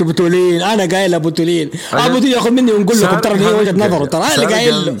قالها انتوا بتولين، انا قايلها بتولين. بتولين ياخذ مني ونقول لكم ترى هي وجهة نظره، ترى انا اللي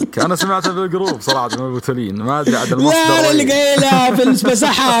قايل. انا سمعتها في الجروب صراحه من بتولين، ما ادري عاد المصدر. لا انا اللي قايلها في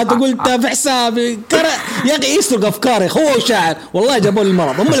المساحات وقلتها في حسابي. يا اخي يسرق افكاري، هو شاعر والله جابوا لي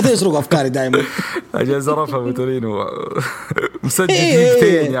المرض، هم اللي يسرقوا افكاري دائما. اجل زرفها بتولين ومسجل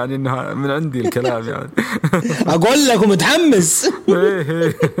دقيقتين يعني انها من عندي الكلام يعني. اقول لك متحمس.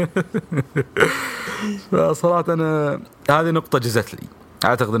 فصراحة أنا هذه نقطة جزت لي،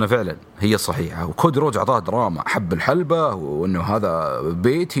 أعتقد أنها فعلا هي صحيحة. وكودي رودز عطاه دراما، حب الحلبة وأنه هذا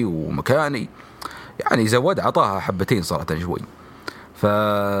بيتي ومكاني، يعني زود عطاها حبتين صراحة شوي.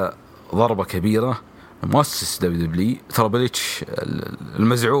 فضربة كبيرة. مؤسس دبليو ترابليتش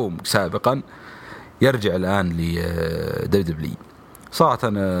المزعوم سابقا يرجع الآن لدبليو. صراحة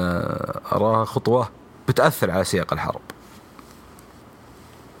أنا أراها خطوة بتأثر على سياق الحرب.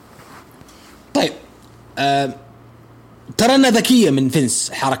 طيب ترى أنها ذكية من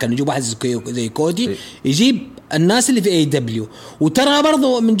فينس حركة إنه يجيب واحد زي كودي يجيب الناس اللي في اي دبليو. وترى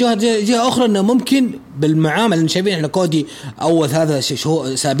برضو من جهة أخرى إنه ممكن بالمعامل اللي شايفين إحنا كودي أول هذا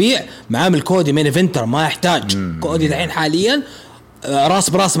أسابيع معامل كودي مين إيفنتر، ما يحتاج كودي الحين حاليا راس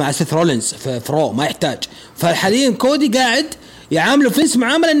براس مع سيث رولينز في فرو، ما يحتاج. فحاليا كودي قاعد يعاملوا فينس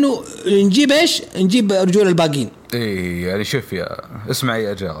معاملة إنه نجيب إيش، نجيب رجول الباقين. إيه يعني شوف يا اسمعي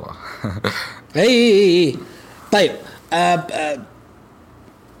يا جارة. إيه. طيب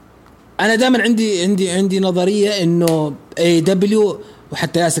أنا دائما عندي نظرية إنه اي دبليو،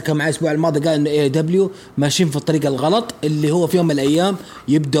 وحتى ياسر كان معي الأسبوع الماضي قال إنه اي دبليو ماشيين في الطريق الغلط، اللي هو في يوم من الأيام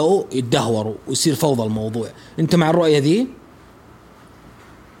يبدأوا يتدهوروا ويصير فوضى الموضوع. أنت مع الرؤية ذي؟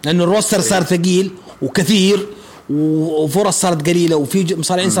 لأنه الروستر صار ثقيل وكثير وفرص صارت قليلة، وفي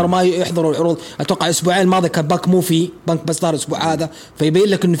مصارعين صاروا ما يحضروا العروض. أتوقع الأسبوعين الماضي كان بانك مو في بانك بس صار الأسبوع هذا، فيبين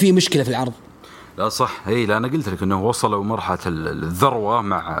لك إنه في مشكلة في العرض. لا صح، هي لا أنا قلت لك إنه وصلوا مرحلة الذروة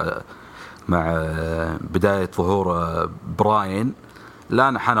مع بداية ظهور براين.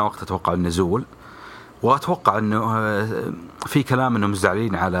 الآن حان وقت أتوقع النزول، وأتوقع إنه في كلام إنهم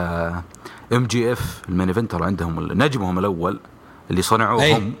مزعلين على MGF المين إيفنتر عندهم نجمهم الأول اللي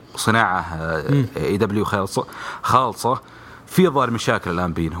صنعوهم صناعة AW خالصة. في ظاهر مشاكل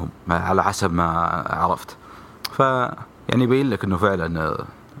الآن بينهم على حسب ما عرفت. يعني يبين لك إنه فعلا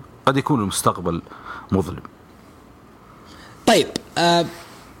قد يكون المستقبل مظلم. طيب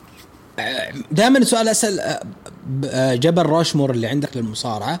دائما سؤال أسأل جبل راشمور اللي عندك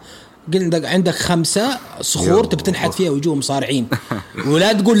للمصارعة، عندك 5 صخور تبتنحت فيها ويجوا مصارعين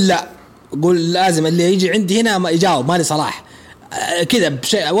ولا تقول لا، قول لازم اللي يجي عندي هنا ما يجاوب مالي صلاح كذا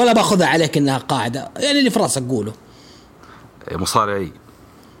بشيء، ولا باخذها عليك انها قاعده، يعني اللي في راسك قوله. مصارعين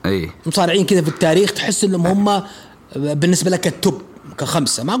مصارعين كذا في التاريخ تحس انهم هم بالنسبه لك التوب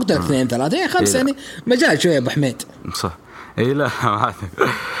ك5، ما قلت لك 2 3 يعني 5 يعني مجال شويه ابو حميد. صح. لا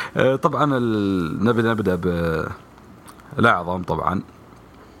طبعا نبدا بالاعظم طبعا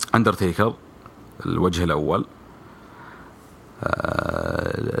اندرتيكر الوجه الاول،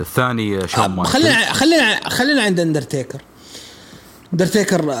 الثاني شون. خلينا عند اندرتيكر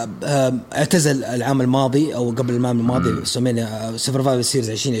اعتزل العام الماضي او قبل العام الماضي، سمينا سيرفايفر سيريز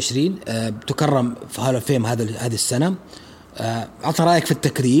 2020. تكرم في هال اوف فيم هذه السنه. عطنا رايك في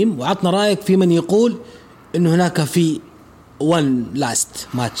التكريم، وعطنا رايك في من يقول انه هناك في وان لاست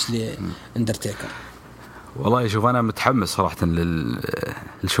ماتش لاندرتيكر. والله شوف انا متحمس صراحه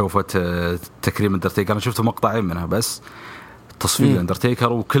لشوفة تكريم اندرتيكر. انا شفت مقطعين منها بس، تصفيق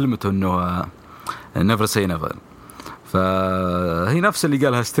اندرتيكر وكلمته انه نيفر سي نيفر، فهي نفس اللي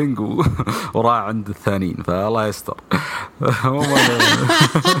قالها ستينج وراح عند الثانيين، فالله يستر.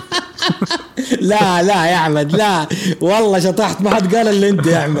 لا يا احمد، لا والله شطحت، ما حد قال اللي انت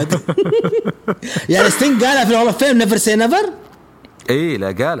يا احمد. يعني ستينج قالها في الهول فيم نيفر سي نيفر. ايه لا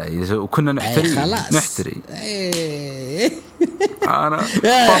قالها وكنا نحتري انا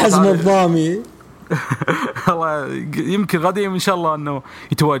يا حزم الضامي. الله يمكن غديم ان شاء الله انه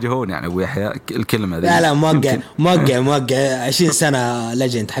يتواجهون يعني ابو يحيى الكلمه ذي. لا موقع 20 سنه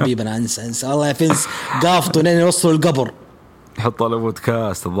ليجند حبيبنا. انسى والله يا فينس قافطوا لين يوصلوا القبر، يحطوا له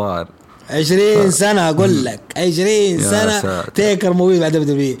بودكاست الظاهر 20 سنه اقول لك 20 سنه تيكر موجود بعد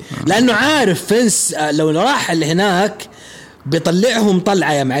بدبي، لانه عارف فينس لو راح لهناك بيطلعهم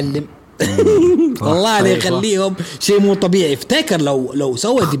طلعه يا معلم. والله اللي يخليهم شيء مو طبيعي. افتكر لو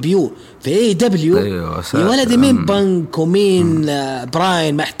سوى ديبيو في اي دبليو يا ولدي، مين بانك ومين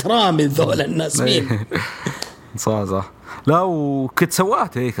براين، مع احترامي لذول الناس مين. صح. لا وكنت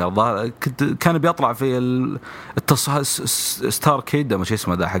سوات هيك كان بيطلع في ستار كيد مش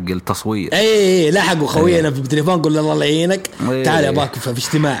اسمه ذا حق التصوير. اي لحقوا خوينا في التليفون قول الله يعينك تعال اباك في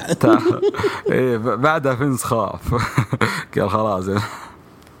اجتماع. بعدها فينس خاف قال خلاص.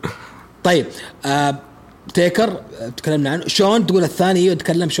 طيب تيكر تكلمنا عنه. شون تقول الثاني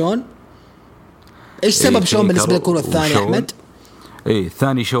يتكلم شون ايش سبب شون بالنسبه لك هو الثاني احمد؟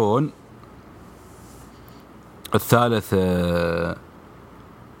 الثاني شون. الثالث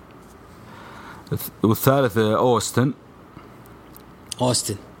والثالث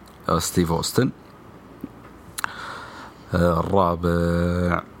ستيف أوستن.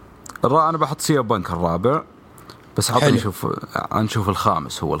 الرابع أنا بحط سيا بانك الرابع بس حاطين نشوف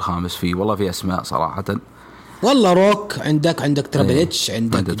الخامس. هو الخامس فيه والله في أسماء صراحة والله روك عندك ترابل اتش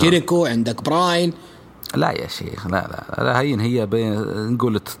عندك جيريكو عندك براين. لا يا شيخ لا هي بين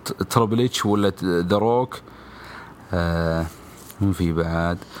نقول ترابل اتش ولا ذا روك. مو في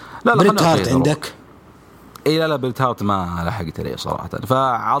بعد لا بريت هارت عندك. لا بريت هارت ما لحقت عليه صراحة.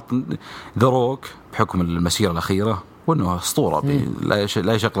 فعط ذا روك بحكم المسيرة الأخيرة وإنه أسطورة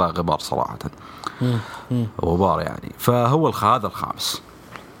لا يشق له غبار صراحة. غبار يعني. فهو هذا الخامس.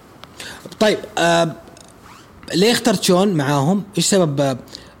 طيب ليه اخترت شون معاهم؟ إيش سبب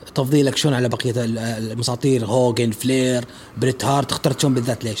تفضيلك شون على بقية المساطير هوغن فلير بريت هارت؟ اخترت شون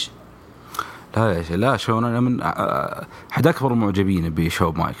بالذات ليش؟ لا شون أنا من أحد أكبر المعجبين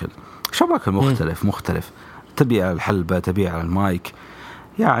بشو مايكل. شو مايكل مختلف تبيع على الحلبة تبيع على المايك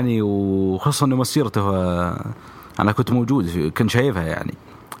يعني. وخصوصا أنه مسيرته أنا كنت موجود كنت شايفها يعني.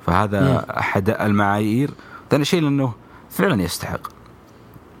 فهذا أحد المعايير. ثاني شيء لأنه فعلا يستحق.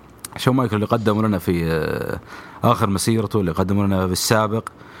 شو مايكل اللي قدموا لنا في آخر مسيرته اللي قدموا لنا في السابق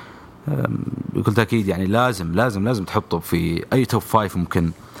بكل تأكيد يعني لازم تحطه في أي توب 5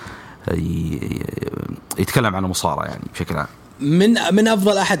 ممكن يتكلم عن المصارعة يعني بشكل عام. من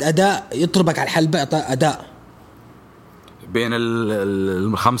أفضل أحد أداء يطربك على الحلبة أداء بين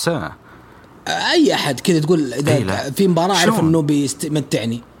الخمسة أي أحد كذا تقول إذا في مباراة أعرف إنه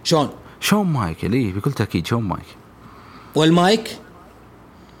بيستمتعني شون مايك بكل تأكيد شون مايك. والمايك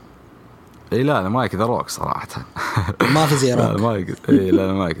لا مايك ذا روك صراحة ما في زي روك.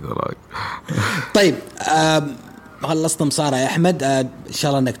 لا مايك ذا روك. طيب خلصنا مصارعة يا أحمد. إن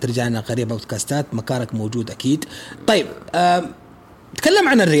شاء الله أنك ترجع لنا قريبا بودكاستات مكانك موجود أكيد. طيب تكلم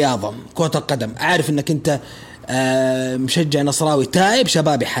عن الرياضة كرة القدم. أعرف أنك أنت مشجع نصراوي تائب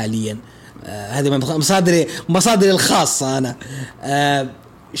شبابي حاليا. هذه من مصادري الخاصة أنا.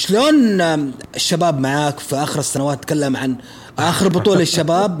 شلون الشباب معاك في آخر السنوات؟ تكلم عن آخر بطولة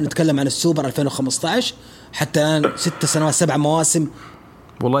الشباب نتكلم عن السوبر 2015 حتى الآن 6 سنوات 7 مواسم.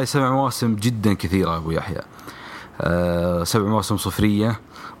 والله 7 مواسم جدا كثيرة أبو يحيى. 7 مواسم صفرية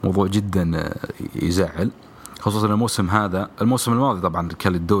موضوع جدا يزعل. خصوصا الموسم هذا. الموسم الماضي طبعا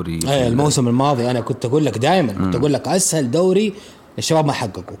كان الدوري الموسم الماضي أنا كنت أقول لك دائما كنت أقول لك أسهل دوري الشباب ما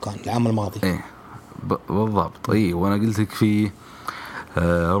حققوا كان العام الماضي. بالضبط. وأنا قلت لك في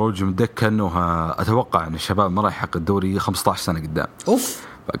هروج متذكر أنه أتوقع أن الشباب ما راح يحقق الدوري 15 سنة قدام.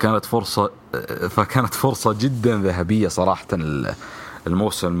 فكانت فرصة جدا ذهبية صراحة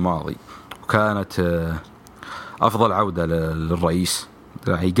الموسم الماضي. وكانت أفضل عودة للرئيس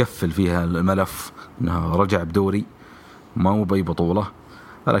يقفل فيها الملف أنه رجع بدوري ما هو بأي بطولة.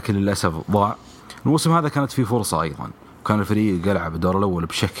 لكن للأسف ضاع. الموسم هذا كانت فيه فرصة أيضا. كان الفريق يلعب الدور الأول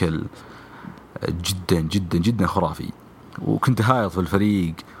بشكل جدا جدا جدا خرافي. وكنت هايط في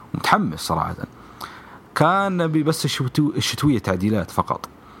الفريق ومتحمس صراحة. كان بس الشتوية تعديلات فقط.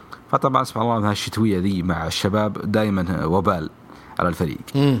 فطبعا سبحان الله هذه الشتوية ذي مع الشباب دائما وبال على الفريق.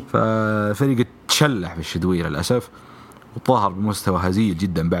 فالفريق تشلح في الشتوية للأسف وظهر بمستوى هزيل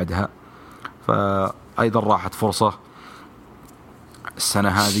جدا بعدها. فأيضا راحت فرصة السنة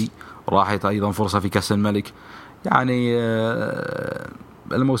هذه. راحت أيضا فرصة في كأس الملك يعني.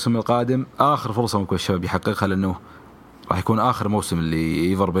 الموسم القادم آخر فرصة ممكن الشباب يحققها لأنه راح يكون آخر موسم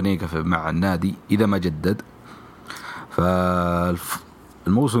اللي يفر بنيكا مع النادي إذا ما جدد.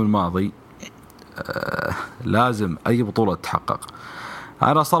 فالموسم الماضي لازم أي بطولة تحقق.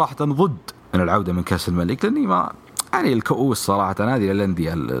 أنا صراحة ضد من العودة من كأس الملك لأني ما يعني الكؤوس صراحة هذه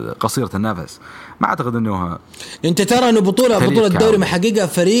الأندية قصيرة النفس ما أعتقد أنه أنت ترى أنه بطولة الدوري محققة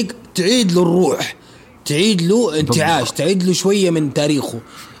فريق تعيد له الروح تعيد له انتعاش تعيد له شوية من تاريخه.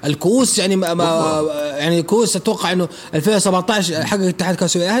 الكؤوس يعني يعني الكؤوس أتوقع إنه 2017 حقق اتحاد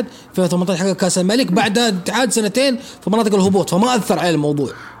كأس الأهد 2018 حقق كأس الملك بعدها اتحاد سنتين في مناطق الهبوط فما أثر على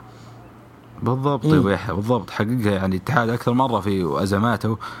الموضوع. بالضبط بالضبط حققها يعني اتحاد أكثر مرة في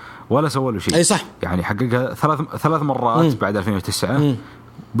أزماته ولا سوى له شيء. أي صح يعني حققها 3 مرات بعد 2009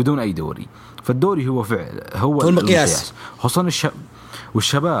 بدون أي دوري. فالدوري هو فعل هو المقياس، خصوصا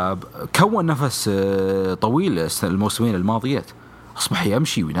والشباب كون نفس طويل الموسمين الماضيات، أصبح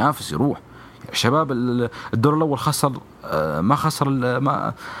يمشي وينافس يروح. يعني الشباب الدور الأول خسر ما خسر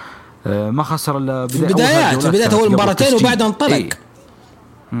في البدايات أول مباراتين وبعدها انطلق.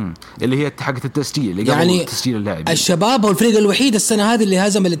 اللي هي حقة التسجيل اللي قبل يعني تسجيل اللاعبين. الشباب هو الفريق الوحيد السنة هذه اللي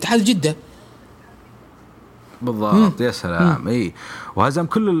هزم الاتحاد جدة. بالضبط. يا سلام. وهزم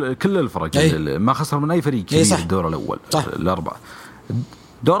كل الفرق. ما خسر من أي فريق كبير. الدور الأول الأربعة،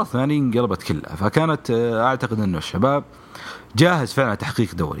 دور الثاني انقلبت كلها. فكانت أعتقد أنه الشباب جاهز فعلا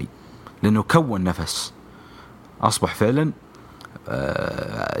تحقيق دوري، لأنه كون نفس، أصبح فعلا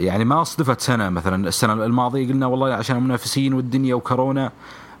يعني ما أصدفت سنة مثلا السنة الماضية قلنا والله عشان المنافسين والدنيا وكورونا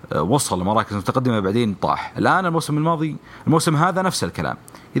وصل لمراكز متقدمة بعدين طاح. الآن الموسم هذا نفس الكلام.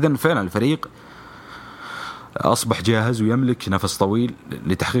 إذن فعلا الفريق أصبح جاهز ويملك نفس طويل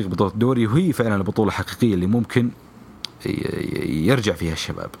لتحقيق بطولة الدوري، وهي فعلا البطولة الحقيقية اللي ممكن يرجع فيها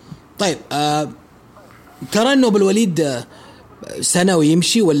الشباب. طيب ترى أنه بالوليد سنة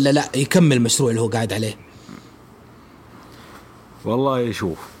ويمشي ولا لا يكمل المشروع اللي هو قاعد عليه؟ والله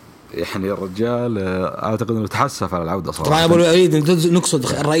يشوف يعني الرجال أعتقد أنه تحسف على العودة صراحة. طبعا أبو الوليد نقصد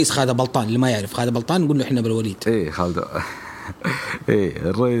الرئيس خالد بلطان، اللي ما يعرف خالد بلطان نقول له إحنا بالوليد. خالد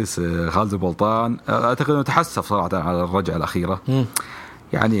الرئيس خالد بلطان أعتقد أنه تحسف صراحة على الرجعة الأخيرة.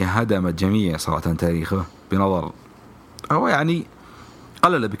 يعني هدم الجميع صراحة تاريخه بنظر، هو يعني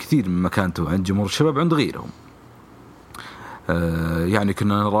قلل بكثير من مكانته عند جمهور الشباب عند غيرهم. يعني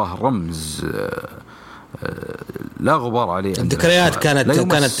كنا نراه رمز لا غبار عليه. الذكريات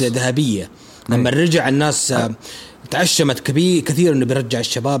كانت ذهبية لما رجع الناس تعشمت كثير انه بيرجع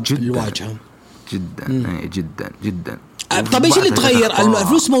الشباب للواجهة. جدا جدا جدا. طب ايش اللي تغير؟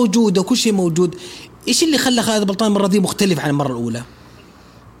 الفلوس موجودة وكل شيء موجود، ايش اللي خلى خالد بلطان المرة دي مختلف عن المرة الأولى؟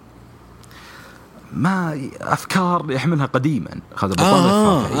 ما أفكار يحملها قديما خالد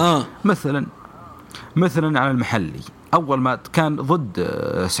بلطان. مثلا على المحلي، أول ما كان ضد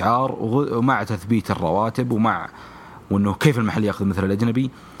أسعار ومع تثبيت الرواتب وإنه كيف المحلي يأخذ مثل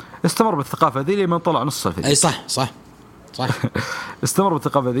الأجنبي، استمر بالثقافة ذي لما طلع نص الفريق. أي صح استمر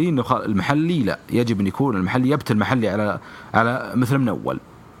بالثقافة ذي إنه المحلي لا، يجب أن يكون المحلي يبت المحلي على مثل من أول.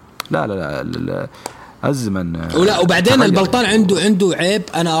 لا الزمن. وبعدين البلطان عنده عيب،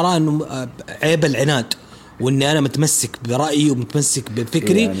 أنا أرى إنه عيب العناد، وإني أنا متمسك برأيي ومتمسك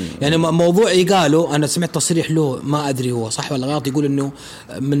بفكري. يعني موضوع يقاله، أنا سمعت تصريح له ما أدري هو صح ولا غلط، يقول إنه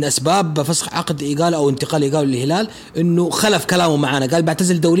من أسباب فسخ عقد إيقاله أو انتقال إيقاله للهلال إنه خلف كلامه معنا، قال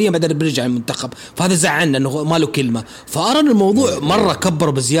بعتزل دوليا بعدين برجع المنتخب، فهذا زعلنا إنه ما له كلمة. فأرى إن الموضوع مرة كبر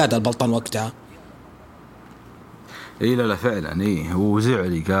بزيادة البلطان وقتها. لا فعلا هو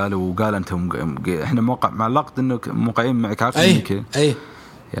زعل، وقال أنتم إحنا موقع مع اللقط إنه موقعين معك عارفين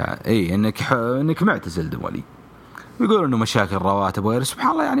يعني انك معتزل دولي، يقولوا انه مشاكل رواتب وغيره.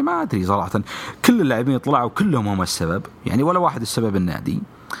 سبحان الله، يعني ما ادري صراحه، كل اللاعبين طلعوا كلهم هم السبب، يعني ولا واحد السبب النادي،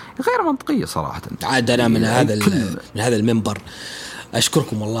 غير منطقيه صراحه. عاد انا من هذا المنبر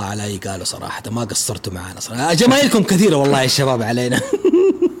اشكركم والله على اي قالوا صراحه، ما قصرتوا معنا صراحه، جماهيركم كثيره والله الشباب علينا.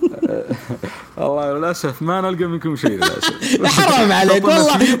 والله للأسف ما نلقى منكم شيء للأسف. حرام عليك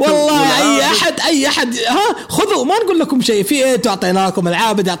والله أي أحد خذوا، ما نقول لكم شيء، في إيه تعطيناكم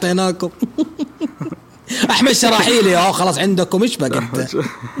العابد أعطيناكم. أحمد شراحيلي خلاص عندكم، إيش بقى أنت؟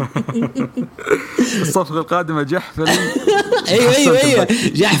 الصفقة القادمة جحفلي. أيوة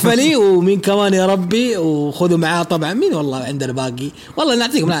جحفلي، ومين كمان يا ربي، وخذوا معاه طبعا مين والله عندنا باقي، والله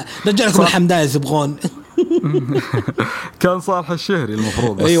نعطيكم نرجع لكم الحمدان تبغون. كان صالح الشهري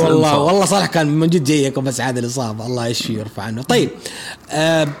المفروض. اي والله صالح كان من جد جايكم، بس عاد الإصابة الله يشفيه ويرفع عنه. طيب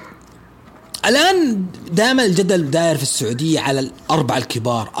الآن دائما الجدل داير في السعودية على الأربعة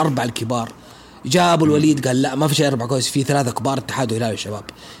الكبار. جابوا الوليد قال لا ما في شيء 4 كويس، في 3 كبار، اتحاد وهلال والشباب.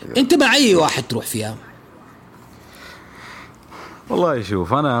 انت مع اي واحد تروح فيها؟ والله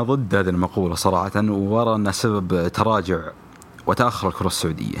شوف، انا ضد هذه المقولة صراحة، وارى ان سبب تراجع وتأخر الكرة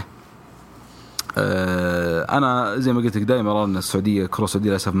السعودية. أنا زي ما قلت لك دائما أرى أن الكرة السعودية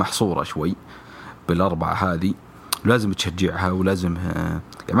للأسف محصورة شوي بال4 هذه، لازم تشجعها ولازم يعني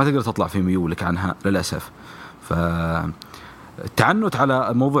ما تقدر تطلع في ميولك عنها للأسف. فالتعنت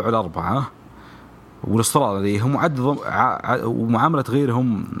على موضوع ال4 والاصرار عليهم ومعاملة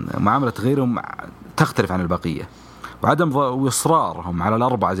غيرهم تختلف عن البقية، وإصرارهم على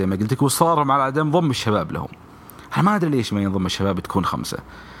ال4 زي ما قلت لك، وإصرارهم على عدم ضم الشباب لهم. أنا ما أدري ليش ما ينضم الشباب تكون 5.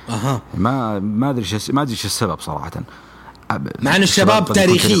 ما ادري ايش السبب صراحه، مع ان الشباب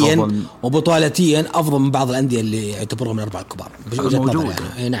تاريخيا وبطولاتيا افضل من بعض الانديه اللي يعتبرهم من 4 كبار. موجود.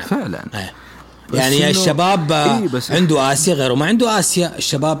 نعم فعلا. يعني الشباب عنده آسيا غيره ما عنده آسيا.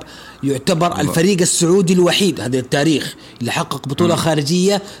 الشباب يعتبر الفريق السعودي الوحيد هذا التاريخ اللي حقق بطولة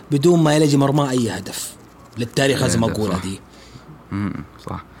خارجية بدون ما يلجي مرمى أي هدف للتاريخ. لازم أقول هذه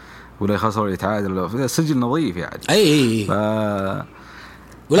صح. ولا يخسر يتعادل سجل نظيف يعني. أي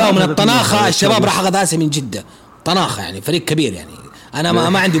ولا من الطناخة الشباب راح أخذ آسيا من جدة. طناخة يعني فريق كبير يعني. أنا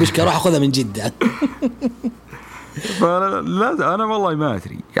ما عندي مشكلة راح أخذها من جدة. لا أنا والله ما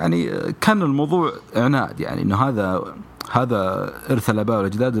أدري يعني كان الموضوع عناد يعني إنه هذا إرث الآباء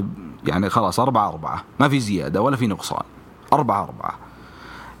والأجداد يعني خلاص 4-4 ما في زيادة ولا في نقصان 4-4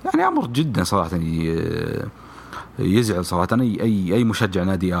 يعني أمر جدا صراحة يزعل صراحة أي مشجع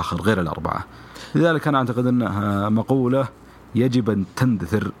نادي آخر غير الأربعة. لذلك أنا أعتقد أنها مقولة يجب أن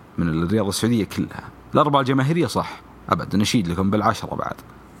تندثر من الرياضة السعودية كلها. الأربعة الجماهيرية صح أبدا نشيد لكم بالعشرة بعد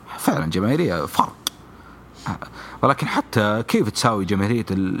فعلا جماهيرية فرق. ولكن حتى كيف تساوي جماهيرية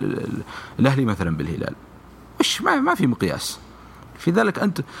الأهلي مثلا بالهلال مش ما في مقياس في ذلك.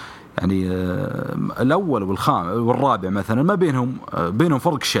 أنت يعني الأول والرابع مثلا ما بينهم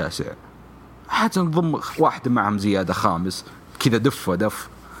فرق شاسع. حتى نضم واحد معهم زيادة خامس كذا دف ودف.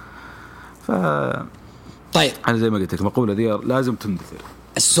 طيب أنا زي ما قلت لك مقولة ذي لازم تندثر.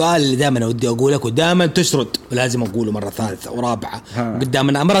 السؤال اللي دائما ودي أقولك ودائما تشرد ولازم أقوله مرة ثالثة ورابعة قدام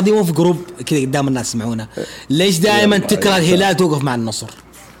المرة دي مو في جروب كذا قدام الناس يسمعونا. ليش دائما تكره الهلال توقف مع النصر؟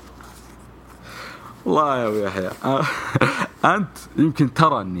 والله يا أبو يحيى أنت يمكن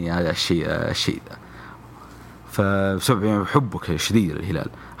ترى أني هذا الشيء ذا فبسبب يعني حبك شديد للهلال.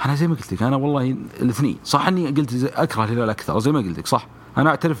 أنا زي ما قلت لك أنا والله الاثنين صح أني قلت أكره الهلال أكثر زي ما قلت لك صح. أنا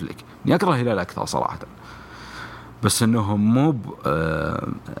أعترف لك أني أكره الهلال أكثر صراحة بس أنه مو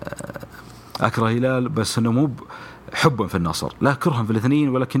أكره الهلال بس أنه مو حبا في النصر لا كرهم في الاثنين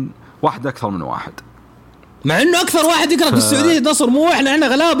ولكن واحد أكثر من واحد. مع إنه أكثر واحد يكره في السعودية نصر مو إحنا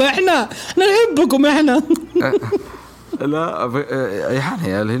غلابة إحنا نحبكم إحنا لا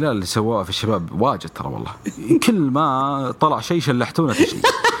يعني الهلال اللي سواه في الشباب واجد ترى والله كل ما طلع شيء شلحتونا شيء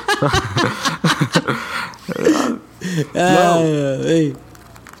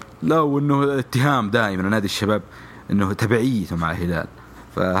لا وإنه اتهام دائما نادي الشباب إنه تبعيته مع الهلال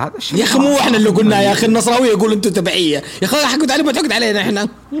فهذا الشيء يا أخي مو إحنا اللي قلنا يا أخي النصراوية يقول أنتوا تبعية يا أخي حقد علينا تحقد علينا إحنا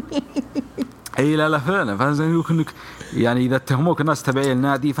اي لا فعلا فزي يقولك يعني اذا اتهموك الناس تبعيه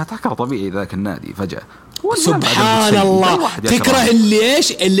النادي فتكره طبيعي ذاك النادي فجأة. سبحان الله تكره اللي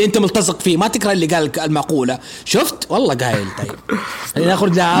ايش اللي انت ملتصق فيه ما تكره اللي قال المقولة. شفت والله قايل. طيب خلينا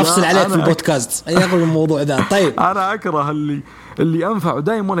نخرج افصل عليك في البودكاست خلينا نخرج الموضوع ذا. طيب انا اكره اللي انفعه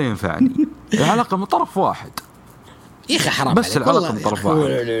دايم ولا ينفعني العلاقة من طرف واحد يا اخي حرام بس العلاقة من طرف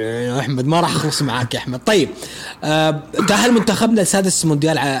واحد. احمد ما راح اخلص معاك يا احمد. طيب تأهل منتخبنا السادس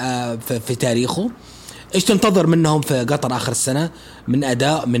مونديال في تاريخه. ايش تنتظر منهم في قطر اخر السنة من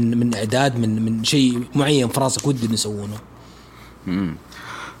اداء من اعداد من شيء معين في راسك ودي نسوونه؟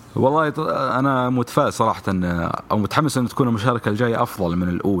 والله انا متفائل صراحة او متحمس ان تكون المشاركة الجاية افضل من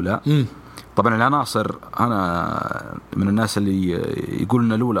الاولى. طبعا العناصر انا من الناس اللي يقول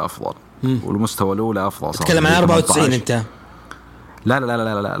ان الاولى افضل والمستوى الاولى افضل. تتكلم عن 94 انت؟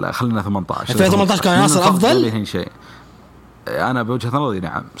 لا خلينا 18. 2018 كان عناصر افضل شيء. انا بوجهة نظري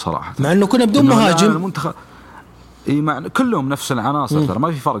نعم صراحة مع انه كنا بدون مهاجم المنتخب كلهم نفس العناصر ترى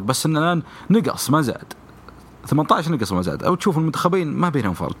ما في فرق بس ان الان نقص ما زاد 18 نقص ما زاد. او تشوف المنتخبين ما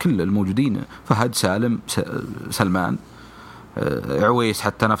بينهم فرق كل الموجودين فهد سالم سلمان عويس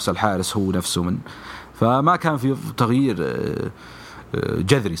حتى نفس الحارس هو نفسه من فما كان في تغيير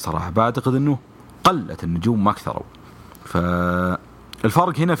جذري صراحة. بعتقد انه قلت النجوم ما اكثروا.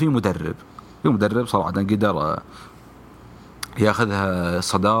 فالفرق هنا في مدرب صراحة قدر ياخذها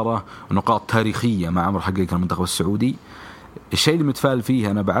صدارة ونقاط تاريخية مع عمر حقيقة المنتخب السعودي. الشيء اللي متفائل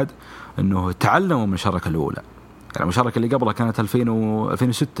فيه أنا بعد أنه تعلموا من المشاركة الأولى. يعني المشاركة اللي قبلها كانت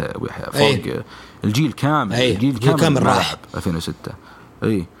 2006 فرق الجيل كامل الجيل كامل راح 2006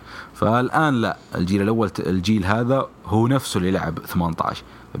 فالآن لا الجيل الأول الجيل هذا هو نفسه اللي لعب 18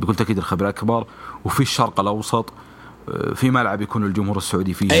 بكل تأكيد الخبرة أكبر. وفي الشرق الأوسط في ملعب يكون الجمهور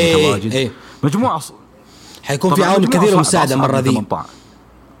السعودي فيه متواجد مجموعة حيكون في عون كثير ومساعدة مرة ذي.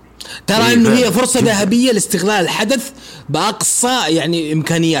 ترى إنه هي فرصة ذهبية لاستغلال الحدث بأقصى يعني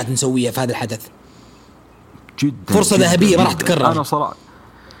إمكانيات نسويها في هذا الحدث جدا فرصة ذهبية ما راح تكرر. أنا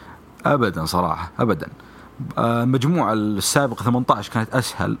صراحة أبدا مجموعة السابقة 18 كانت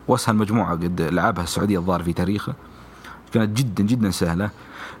أسهل وأسهل مجموعة قد لعبها السعودية الظاهر في تاريخه كانت جدا جدا سهلة.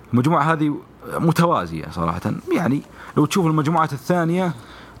 المجموعة هذه متوازية صراحة يعني لو تشوف المجموعات الثانية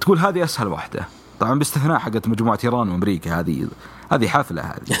تقول هذه أسهل واحدة طبعا باستثناء حقت مجموعة إيران وأمريكا، هذه حفلة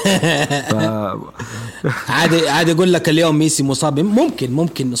هذه. عادي أقول لك اليوم ميسي مصاب،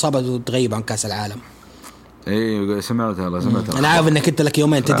 ممكن إصابته تغيب عن كأس العالم. إيه سمعتها. أنا عارف إنك أنت لك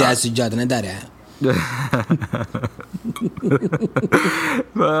يومين تدي على السجاد، أنا داري.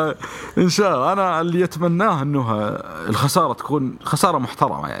 فإن شاء الله أنا اللي يتمناه إنه الخسارة تكون خسارة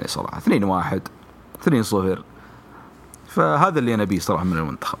محترمة يعني صراحة، 2-1 2-0، فهذا اللي أنا بيه صراحة من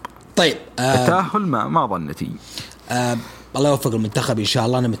المنتخب. طيب التأهل ما ظنتي. الله يوفق المنتخب إن شاء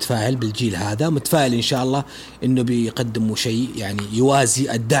الله. أنا متفائل بالجيل هذا، متفائل إن شاء الله إنه بيقدموا شيء يعني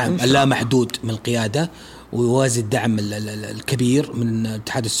يوازي الدعم اللامحدود من القيادة، ويوازي الدعم الكبير من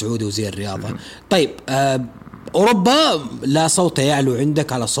الاتحاد السعودي وزير الرياضة. طيب أوروبا لا صوت يعلو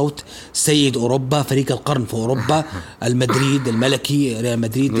عندك على صوت سيد أوروبا، فريق القرن في أوروبا، المدريد الملكي ريال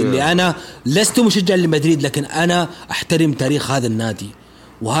مدريد، اللي أنا لست مشجع لمدريد لكن أنا أحترم تاريخ هذا النادي،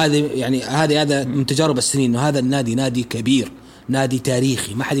 وهذا يعني هذا من تجارب السنين، وهذا النادي نادي كبير، نادي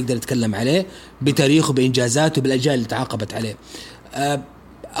تاريخي، ما حد يقدر يتكلم عليه بتاريخه بإنجازاته بالأجيال اللي تعاقبت عليه.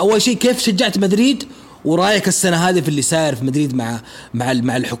 أول شيء كيف شجعت مدريد، ورأيك السنة هذه في اللي ساير في مدريد مع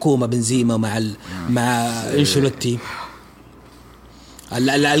الحكومة بنزيما مع انشيلوتي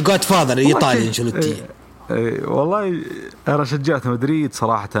الجود فاذر الإيطالي انشيلوتي؟ والله أنا شجعت مدريد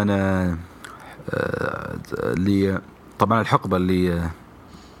صراحة. أنا اللي طبعا الحقبة اللي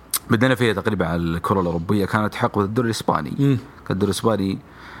بدنا فيها تقريبا على الكرة الأوروبية كانت حقبة الدوري الإسباني. كان الدوري الإسباني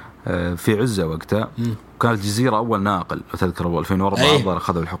في عزة وقتها، كانت الجزيرة أول ناقل تذكر 2004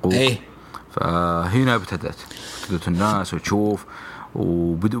 أخذوا الحقوق. فهنا ابتدت الناس وتشوف،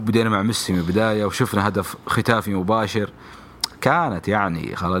 وبدينا مع ميسي من البداية، وشفنا هدف ختافي مباشر. كانت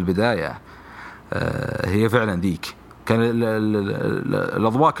يعني خلال البداية هي فعلا ذيك، كان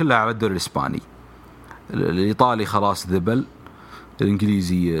الأضواء كلها على الدوري الإسباني. الإيطالي خلاص ذبل،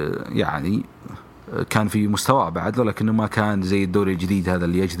 الإنجليزي يعني كان في مستوى بعد، ولكنه ما كان زي الدوري الجديد هذا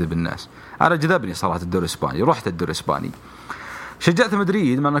اللي يجذب الناس. أنا جذبني صراحة الدوري الإسباني، رحت الدوري الإسباني، شجعت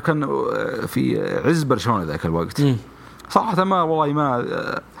مدريد ما أنا كان في عز برشلونة ذاك الوقت. صراحة ما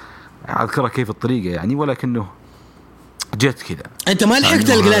أذكر كيف الطريقة يعني، ولكنه جت كذا. أنت ما لحقت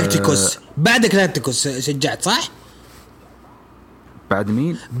الجلاكتيكوس بعد جلاكتيكوس شجعت صح؟ بعد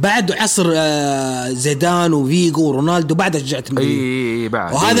مين؟ بعد عصر زيدان وفيغو ورونالدو، بعد شجعت مدريد.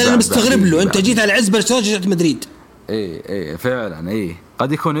 بعد. وهذا اللي أنا مستغرب له، أنت جيت على عز برشلونة شجعت مدريد. فعلا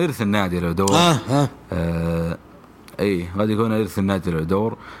قد يكون إرث النادي له دور. قد يكون إرث النادي له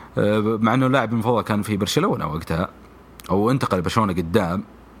دور، مع إنه لاعب المفضل كان في برشلونة وقتها، أو انتقل برشلونة قدام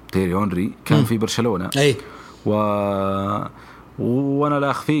تيري هنري كان في برشلونة. وأنا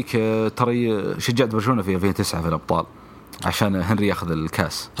لا أخفيك ترى شجعت برشلونة في 2009 في الأبطال عشان هنري يأخذ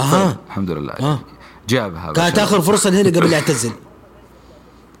الكاس. الحمد لله جابها، كانت آخر فرصة هنري قبل يعتزل.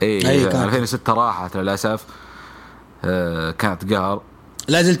 2006 راحت للأسف، كانت قهر.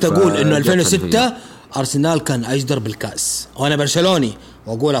 لازل تقول إنه 2006 أرسنال كان أجدر بالكاس، وأنا برشلوني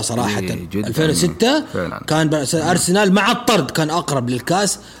وأقولها صراحة. 2006 كان أرسنال مع الطرد كان أقرب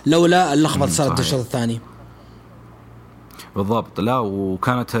للكاس لولا اللخبط صارت الشوط الثاني. بالضبط. لا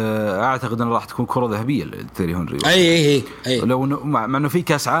وكانت أعتقد أن راح تكون كرة ذهبية لتيري هنري. لو مع أنه في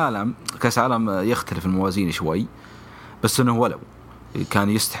كاس عالم يختلف الموازين شوي، بس أنه ولو كان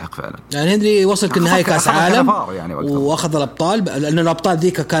يستحق فعلا. يعني هنري وصل كالنهاية كاس عالم يعني وأخذ الأبطال، لأن الأبطال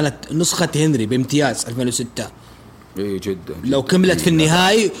ذيك كانت نسخة هنري بامتياز 2006. جدا لو كملت في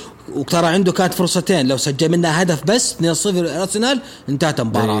النهائي، وترى عنده كانت فرصتين، لو سجل منها هدف بس 2-0 أرسنال انتهت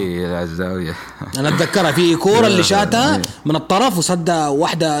المباراة. أنا أتذكرها في كورة اللي شاتها من الطرف وصدى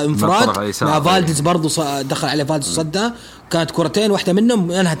واحدة انفراد مع فالديز، برضو دخل عليه فالديز وصدى، كانت كرتين واحدة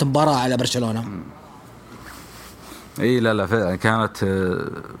منهم انهت المباراة على برشلونة. لا فعلا كانت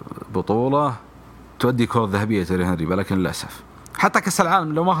بطولة تؤدي كرة ذهبية تيري هنري، ولكن للأسف حتى كأس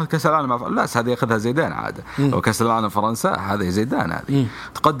العالم لو ما أخذ كأس العالم لا هذه يأخذها زيدان عادة. لو كأس العالم فرنسا هذه زيدان، هذه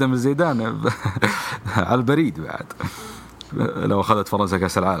تقدم الزيدان على البريد بعد لو أخذت فرنسا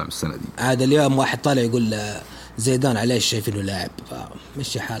كأس العالم السنة دي. عاد اليوم واحد طالع يقول زيدان عليه شايفينه لاعب،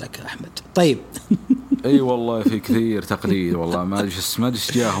 فمشي حالك يا أحمد. طيب والله في كثير تقليد، والله ما أدري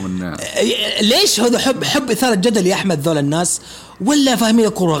جاهم الناس ليش هذا حب إثارة جدل يا أحمد ذول الناس، ولا فاهمين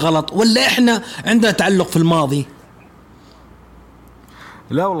الكرة غلط، ولا إحنا عندنا تعلق في الماضي؟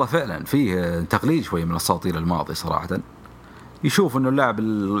 لا والله فعلا فيه تقليد شوي من أساطير الماضي صراحة. يشوف إنه اللاعب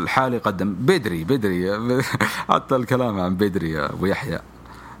الحالي قدم بدري حتى الكلام عن بدري يا أبو يحيى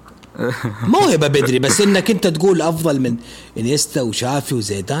موهبة بدري، بس إنك أنت تقول أفضل من إنيستا وشافي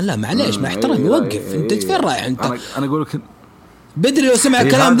وزيدان، لا معليش مع احترامي وقف. أنت فين رايح أنت؟ أنا أقول لك بدري لو سمع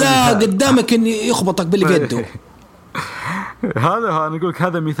الكلام ذا قدامك إن يخبطك باللي في يده. هذا أنا أقولك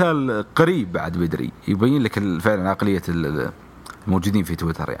هذا مثال قريب بعد بدري يبين لك فعلا عقلية الموجودين في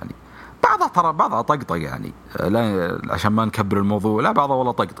تويتر. يعني بعضها ترى بعضها طقطقة يعني، لا عشان ما نكبر الموضوع، لا بعضها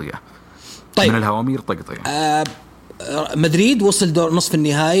والله طقطقة. طيب من الهوامير طقطقة. مدريد وصل دور نصف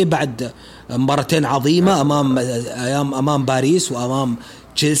النهائي بعد مباراتين عظيمة أمام باريس وأمام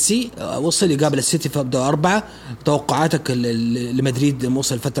تشيلسي. وصل يقابل السيتي في دور 4. توقعاتك لمدريد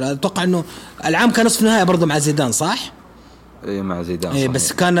وصل الفترة؟ أتوقع أنه العام كان نصف النهائي برضو مع زيدان صح؟ إيه مع زيدان إيه،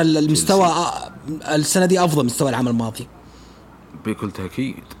 بس كان المستوى السنة دي أفضل من مستوى العام الماضي بكل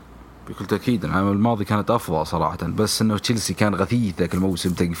تأكيد. العام الماضي كانت أفضل صراحة، بس إنه تشيلسي كان غثيث ذاك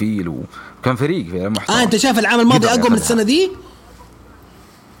الموسم، تقفيل وكان فريق في محترم. أنت شايف العام الماضي أقوى من السنة دي؟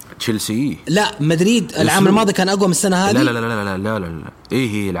 تشيلسي لا مدريد العام الماضي كان أقوى من السنة هذه. لا لا لا لا لا لا لا, لا.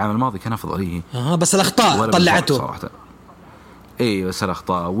 إيه العام الماضي كان أفضل. بس الأخطاء طلعته صراحة. إيه بس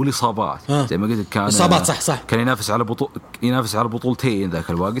الأخطاء والإصابات زي ما قلت كان إصابات صح. كان ينافس على بطولتين ذاك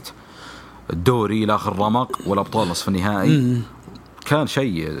الوقت، الدوري الآخر رمق والأبطال نصف النهائي. كان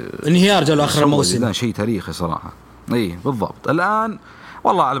شيء انهيار جاله آخر الموسم، كان شيء تاريخي صراحة. إيه بالضبط. الآن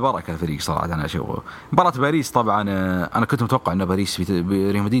والله على بركة الفريق صراحة. أنا أشوفه مباراة باريس طبعا أنا كنت متوقع أن باريس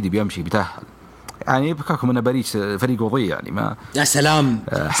ريال مدريد بيمشي بيتأهل، يعني بحكم أن باريس فريق وضيع يعني ما. يا سلام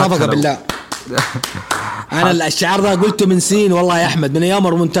صفقة بالله. أنا الشعار ده قلته من سنين والله يا أحمد، من أيام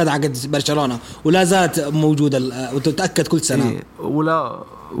المنتدى عقد برشلونة ولا زالت موجودة وتتأكد كل سنة. إيه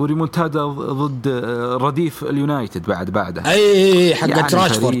وريمونتادا ضد رديف اليونايتد بعده. أي حق يعني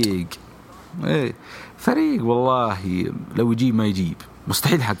راشفورد. فريق والله لو يجيب ما يجيب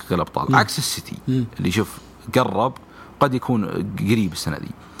مستحيل يحقق الأبطال. عكس السيتي اللي شوف قرب قد يكون قريب السنة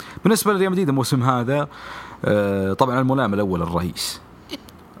دي. بالنسبة لريال مدريد الموسم هذا طبعا الملام الأول الرئيس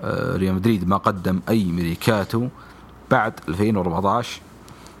ريال مدريد ما قدم أي ميركاتو بعد 2014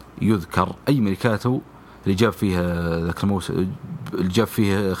 يذكر. أي ميركاتو اللي جاب فيها ذاك الموسم اللي جاب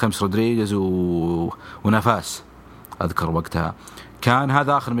فيه خمس رودريغيز ونافاس أذكر وقتها، كان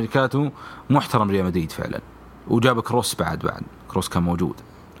هذا آخر ميركاتو محترم ريال مدريد فعلا. وجاب كروس بعد كروس كان موجود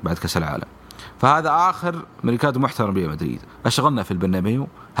بعد كأس العالم، فهذا آخر ميركاتو محترم ريال مدريد. أشغلنا في البرنابيو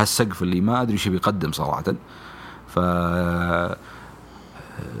هالسقف اللي ما أدري شو بيقدم صراحة.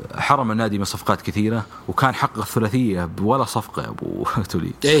 حرم النادي من صفقات كثيرة، وكان حقق الثلاثية ولا صفقة يا أبو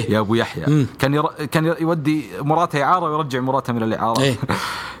تولي يا أبو يحيى. كان يودي مراته إعارة ويرجع مراته من الإعارة.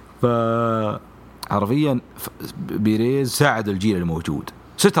 فعرفيا بيريز ساعد الجيل الموجود،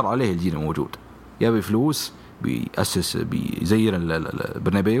 ستر عليه الجيل الموجود، يبي فلوس بيأسس بيزير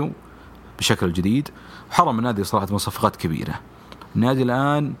البرنابيو بشكل جديد. وحرم النادي صراحة من صفقات كبيرة. النادي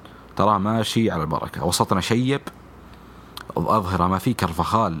الآن تراه ماشي على البركة، وسطنا شيب، أظهر ما فيه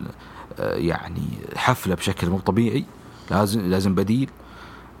كرفخال، يعني حفلة بشكل مو طبيعي. لازم بديل.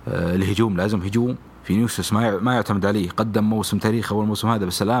 الهجوم لازم هجوم. في نيوسس ما يعتمد عليه، قدم موسم تاريخي أول موسم هذا،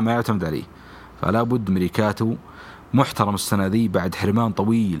 بس الآن ما يعتمد عليه. فلا بد ميركاتو محترم السنة ذي بعد حرمان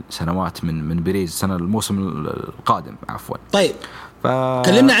طويل سنوات من بيريز السنة الموسم القادم عفوا. طيب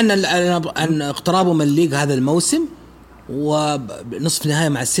كلمنا عن اقترابه من الليج هذا الموسم ونصف نهاية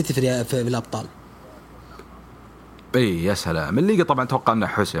مع السيتي في الأبطال. اي يا سلام. الليغا طبعا اتوقع انه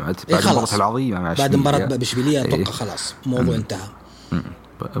حسمت بعد المباراه العظيمه مع بعد مباراه بشبيليه اتوقع خلاص الموضوع انتهى.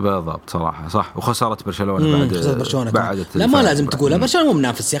 بالضبط صراحه صح. وخساره برشلونه بعد لا ما لازم تقولها، برشلونه مو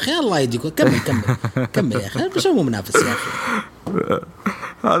منافس يا اخي. الله يديك كمل يا اخي. برشلونه مو منافس يا اخي.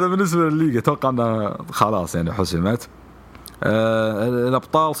 هذا بالنسبه للليغا اتوقع انه خلاص يعني حسمت.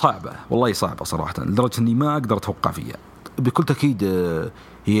 الابطال صعبه والله صعبه صراحه، لدرجه اني ما اقدر اتوقع فيها. بكل تاكيد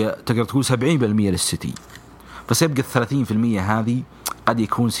هي تقدر تقول 70% للسيتي، بس يبقى 30% هذه قد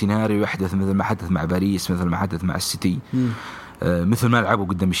يكون سيناريو يحدث مثل ما حدث مع باريس، مثل ما حدث مع السيتي، مثل ما لعبوا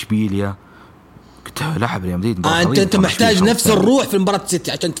قدام إشبيليا. لعب ريال مدريد. انت محتاج نفس الروح في مباراة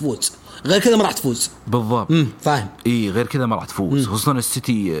السيتي عشان تفوز، غير كذا ما راح تفوز. بالضبط فاهم. غير كذا ما راح تفوز. خصوصا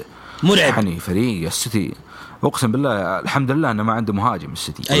السيتي مرعب، يعني فريق السيتي اقسم بالله الحمد لله انه ما عنده مهاجم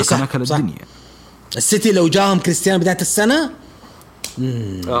السيتي. أي صح. الدنيا السيتي لو جاهم كريستيانو بداية السنة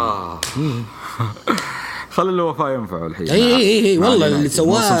خلي الوفاء ينفعه الحين. اي والله اللي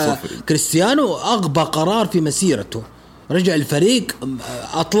سواه كريستيانو اغبى قرار في مسيرته. رجع الفريق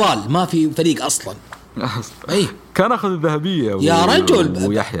اطلال، ما في فريق اصلا. كان اخذ الذهبيه يا رجل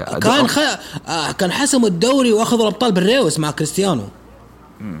ويحيى كان حسم الدوري واخذ الابطال بالريوس مع كريستيانو.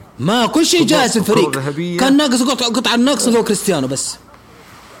 ما كل شيء جاهز الفريق، كان ناقص قطعه ناقص هو كريستيانو بس.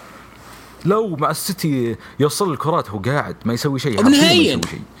 لو مع السيتي يوصل الكرات هو قاعد ما يسوي شيء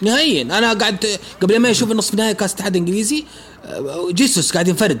نهائيا. انا قاعد قبل ما اشوف النصف نهائي كاس الاتحاد الانجليزي جيسوس قاعد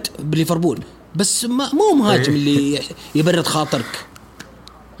ينفرد بليفربول، بس مو مهاجم اللي يبرد خاطرك.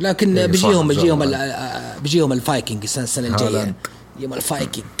 لكن بيجيهم بيجيهم الفايكنج السنة الجاية يوم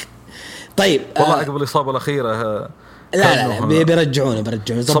الفايكنج. طيب والله عقب الإصابة الأخيرة لا بيرجعونه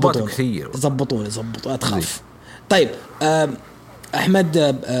يضبطون أتخاف. طيب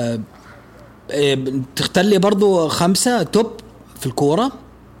أحمد تختار لي برضو 5 توب في الكورة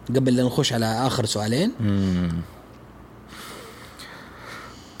قبل لا نخش على آخر سؤالين.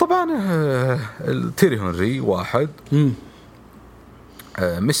 طبعا تيري هنري 1،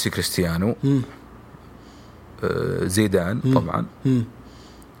 ميسي كريستيانو، زيدان طبعا،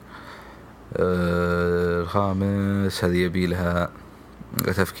 الخامس هذه يبي لها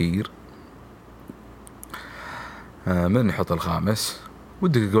تفكير، من يحط الخامس؟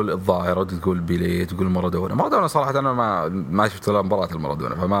 ودك تقول الظاهرة، ودك تقول بيليه، تقول مارادونا صراحة أنا ما شفت لا مباراة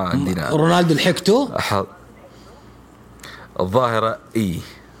المارادونا فما عندنا. رونالدو لحقته الظاهرة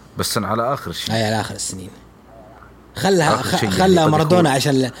بس أنا على آخر شيء على آخر السنين خلى مارادونا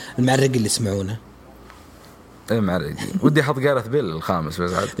عشان المعرق اللي يسمعونه. معرق ودي أحط جارث بيل الخامس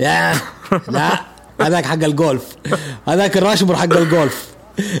بس لا هذاك حق الجولف، هذاك الراشبر حق الجولف.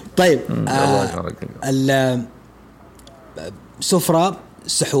 طيب سفرة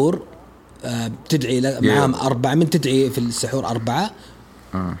السحور تدعي معهم 4 من تدعي في السحور 4.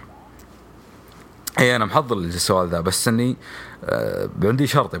 اي انا محضر السؤال ذا بس اني عندي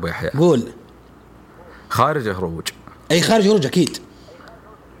شرط يا ابو يحيى. قول. خارج هروج. اي خارج هروج اكيد.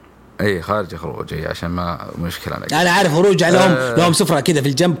 اي خارج هروج اي عشان ما مشكله انا عارف هروج لهم سفرة كده في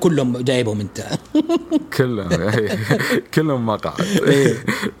الجنب كلهم جايبهم انت. كلهم ما قاعد.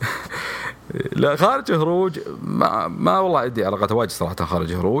 لا خارج هروج ما والله عندي علاقات واجد صراحة.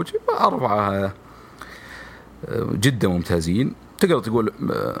 خارج هروج 4 جدا ممتازين. تقدر تقول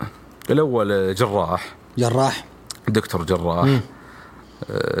الأول جراح دكتور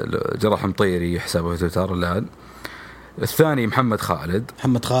جراح مطيري حسابه تويتر الآن. الثاني محمد خالد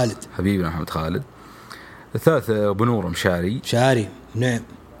حبيبنا محمد خالد. الثالث أبو نور مشاري نعم.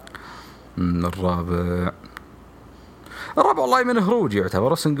 الرابع والله من هروج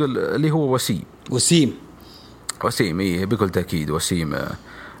يعتبر بس نقول اللي هو وسيم إيه بكل تأكيد. وسيم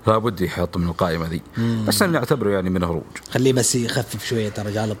لابد يحط من القائمة ذي بس أنا نعتبره يعني من هروج. خليه بس يخفف شوية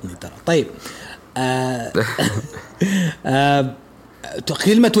ترى جالطني ترى. طيب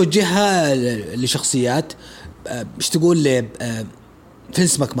كلمة توجهها لشخصيات ايش تقول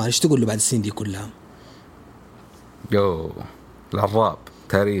فينس ماكمان ايش تقول له بعد السنين دي كلها؟ العراب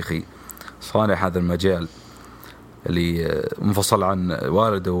تاريخي صانع هذا المجال اللي منفصل عن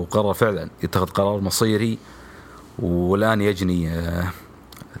والده وقرر فعلا يتخذ قرار مصيري والآن يجني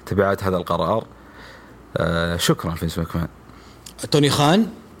تبعات هذا القرار. شكرا فينس ماكمان. توني خان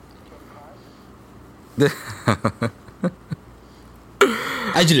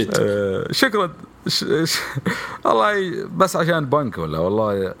أجلد. شكرا والله بس عشان بنك ولا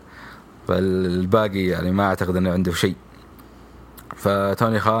والله فالباقي يعني ما أعتقد أنه عنده شيء.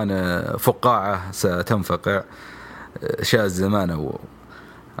 فتوني خان فقاعة ستنفقع شاء الزمان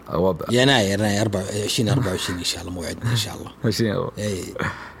أو يناير 2024 إن شاء الله موعدنا إن شاء الله.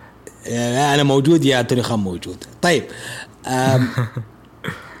 أنا موجود يا توني خان موجود. طيب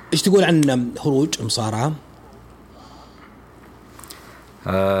إيش تقول عن هروج المصارعة؟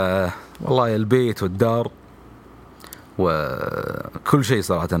 والله البيت والدار وكل شيء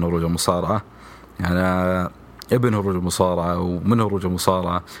صراحة هروج المصارعة. يعني ابن هروج المصارعة ومن هروج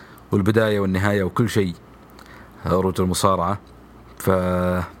المصارعة والبداية والنهاية وكل شيء هروج المصارعة.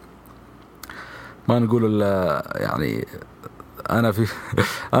 ما نقول إلا يعني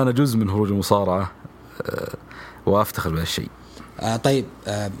أنا جزء من هروج المصارعة وأفتخر بهالشيء. طيب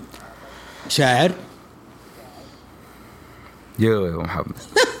شاعر يا محمد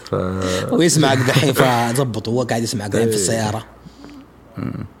ويسمعك دحين فضبطه هو قاعد يسمعك دحين في السيارة.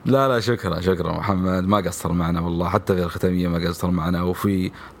 لا شكرا محمد ما قصر معنا والله حتى في الختامية ما قصر معنا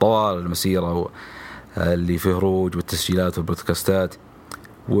وفي طوال المسيرة اللي في هروج والتسجيلات والبودكاستات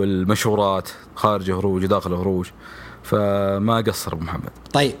والمشورات خارج هروج وداخل هروج فما قصر محمد.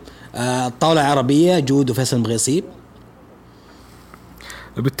 طيب الطاولة العربية جود وفيصل مغيصيب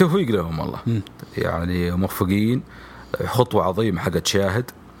بالتوفيق لهم والله يعني موفقين. خطوة عظيمة حقت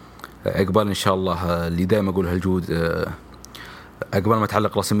شاهد عقبال إن شاء الله اللي دائما أقول هالجود عقبال ما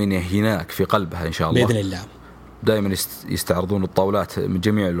تعلق رسميا هناك في قلبها إن شاء الله بإذن الله. دائما يستعرضون الطاولات من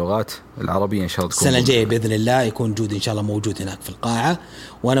جميع اللغات العربية إن شاء الله. السنة الجاية بإذن الله يكون جود إن شاء الله موجود هناك في القاعة.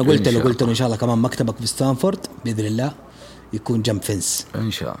 وأنا قلت له إن شاء الله كمان مكتبك في ستانفورد بإذن الله يكون جنب فنس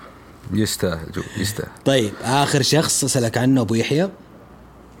إن شاء الله. يستاهل. طيب آخر شخص أسألك عنه أبو يحيى.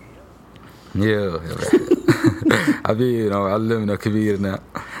 يا حبيبنا وعلمنا كبيرنا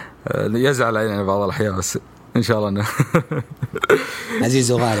يزعل علينا بعض الأحيان بس إن شاء الله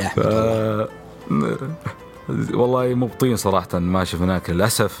عزيز وغالي أحمد والله مبطين صراحة ما شفناك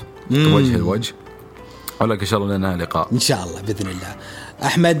للأسف وجه الوجه، ولكن إن شاء الله لنا لقاء إن شاء الله بإذن الله.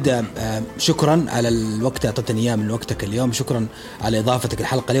 أحمد شكرا على الوقت أعطتني إياه من وقتك اليوم، شكرا على إضافتك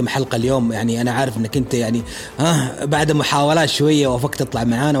الحلقة اليوم. الحلقة اليوم يعني أنا عارف أنك أنت يعني بعد محاولات شوية وافقت تطلع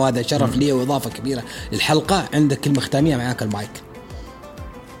معانا، وهذا شرف لي وإضافة كبيرة للحلقة. عندك كلمة ختامية، معاك المايك.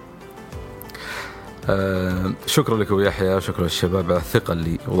 شكرا لك ويحيى، شكرا للشباب على الثقة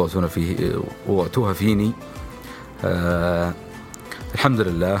اللي وضعتوها فيني. الحمد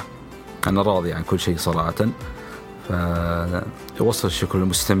لله أنا راضي عن كل شيء صراحة. فوصل الشكر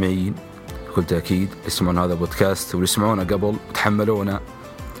للمستمعين بكل تأكيد، يسمعون هذا البودكاست ويسمعونا قبل وتحملونا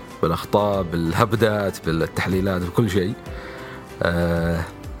بالأخطاء بالهبدات بالتحليلات بكل شيء.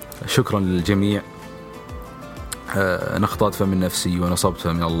 شكرا للجميع. أنا أخطأت فمن نفسي ونصبت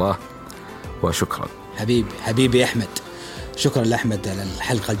فمن الله، وشكرا. حبيبي أحمد، شكرا لأحمد على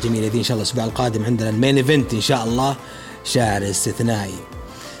الحلقة الجميلة دي. إن شاء الله الأسبوع القادم عندنا المين إيفنت إن شاء الله، شاعر استثنائي.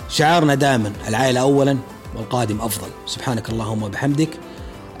 شعارنا دائما العائلة أولا والقادم أفضل. سبحانك اللهم وبحمدك،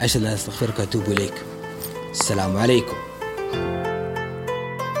 أشهد أن لا إله إلا أنت أستغفرك وأتوب إليك. السلام عليكم.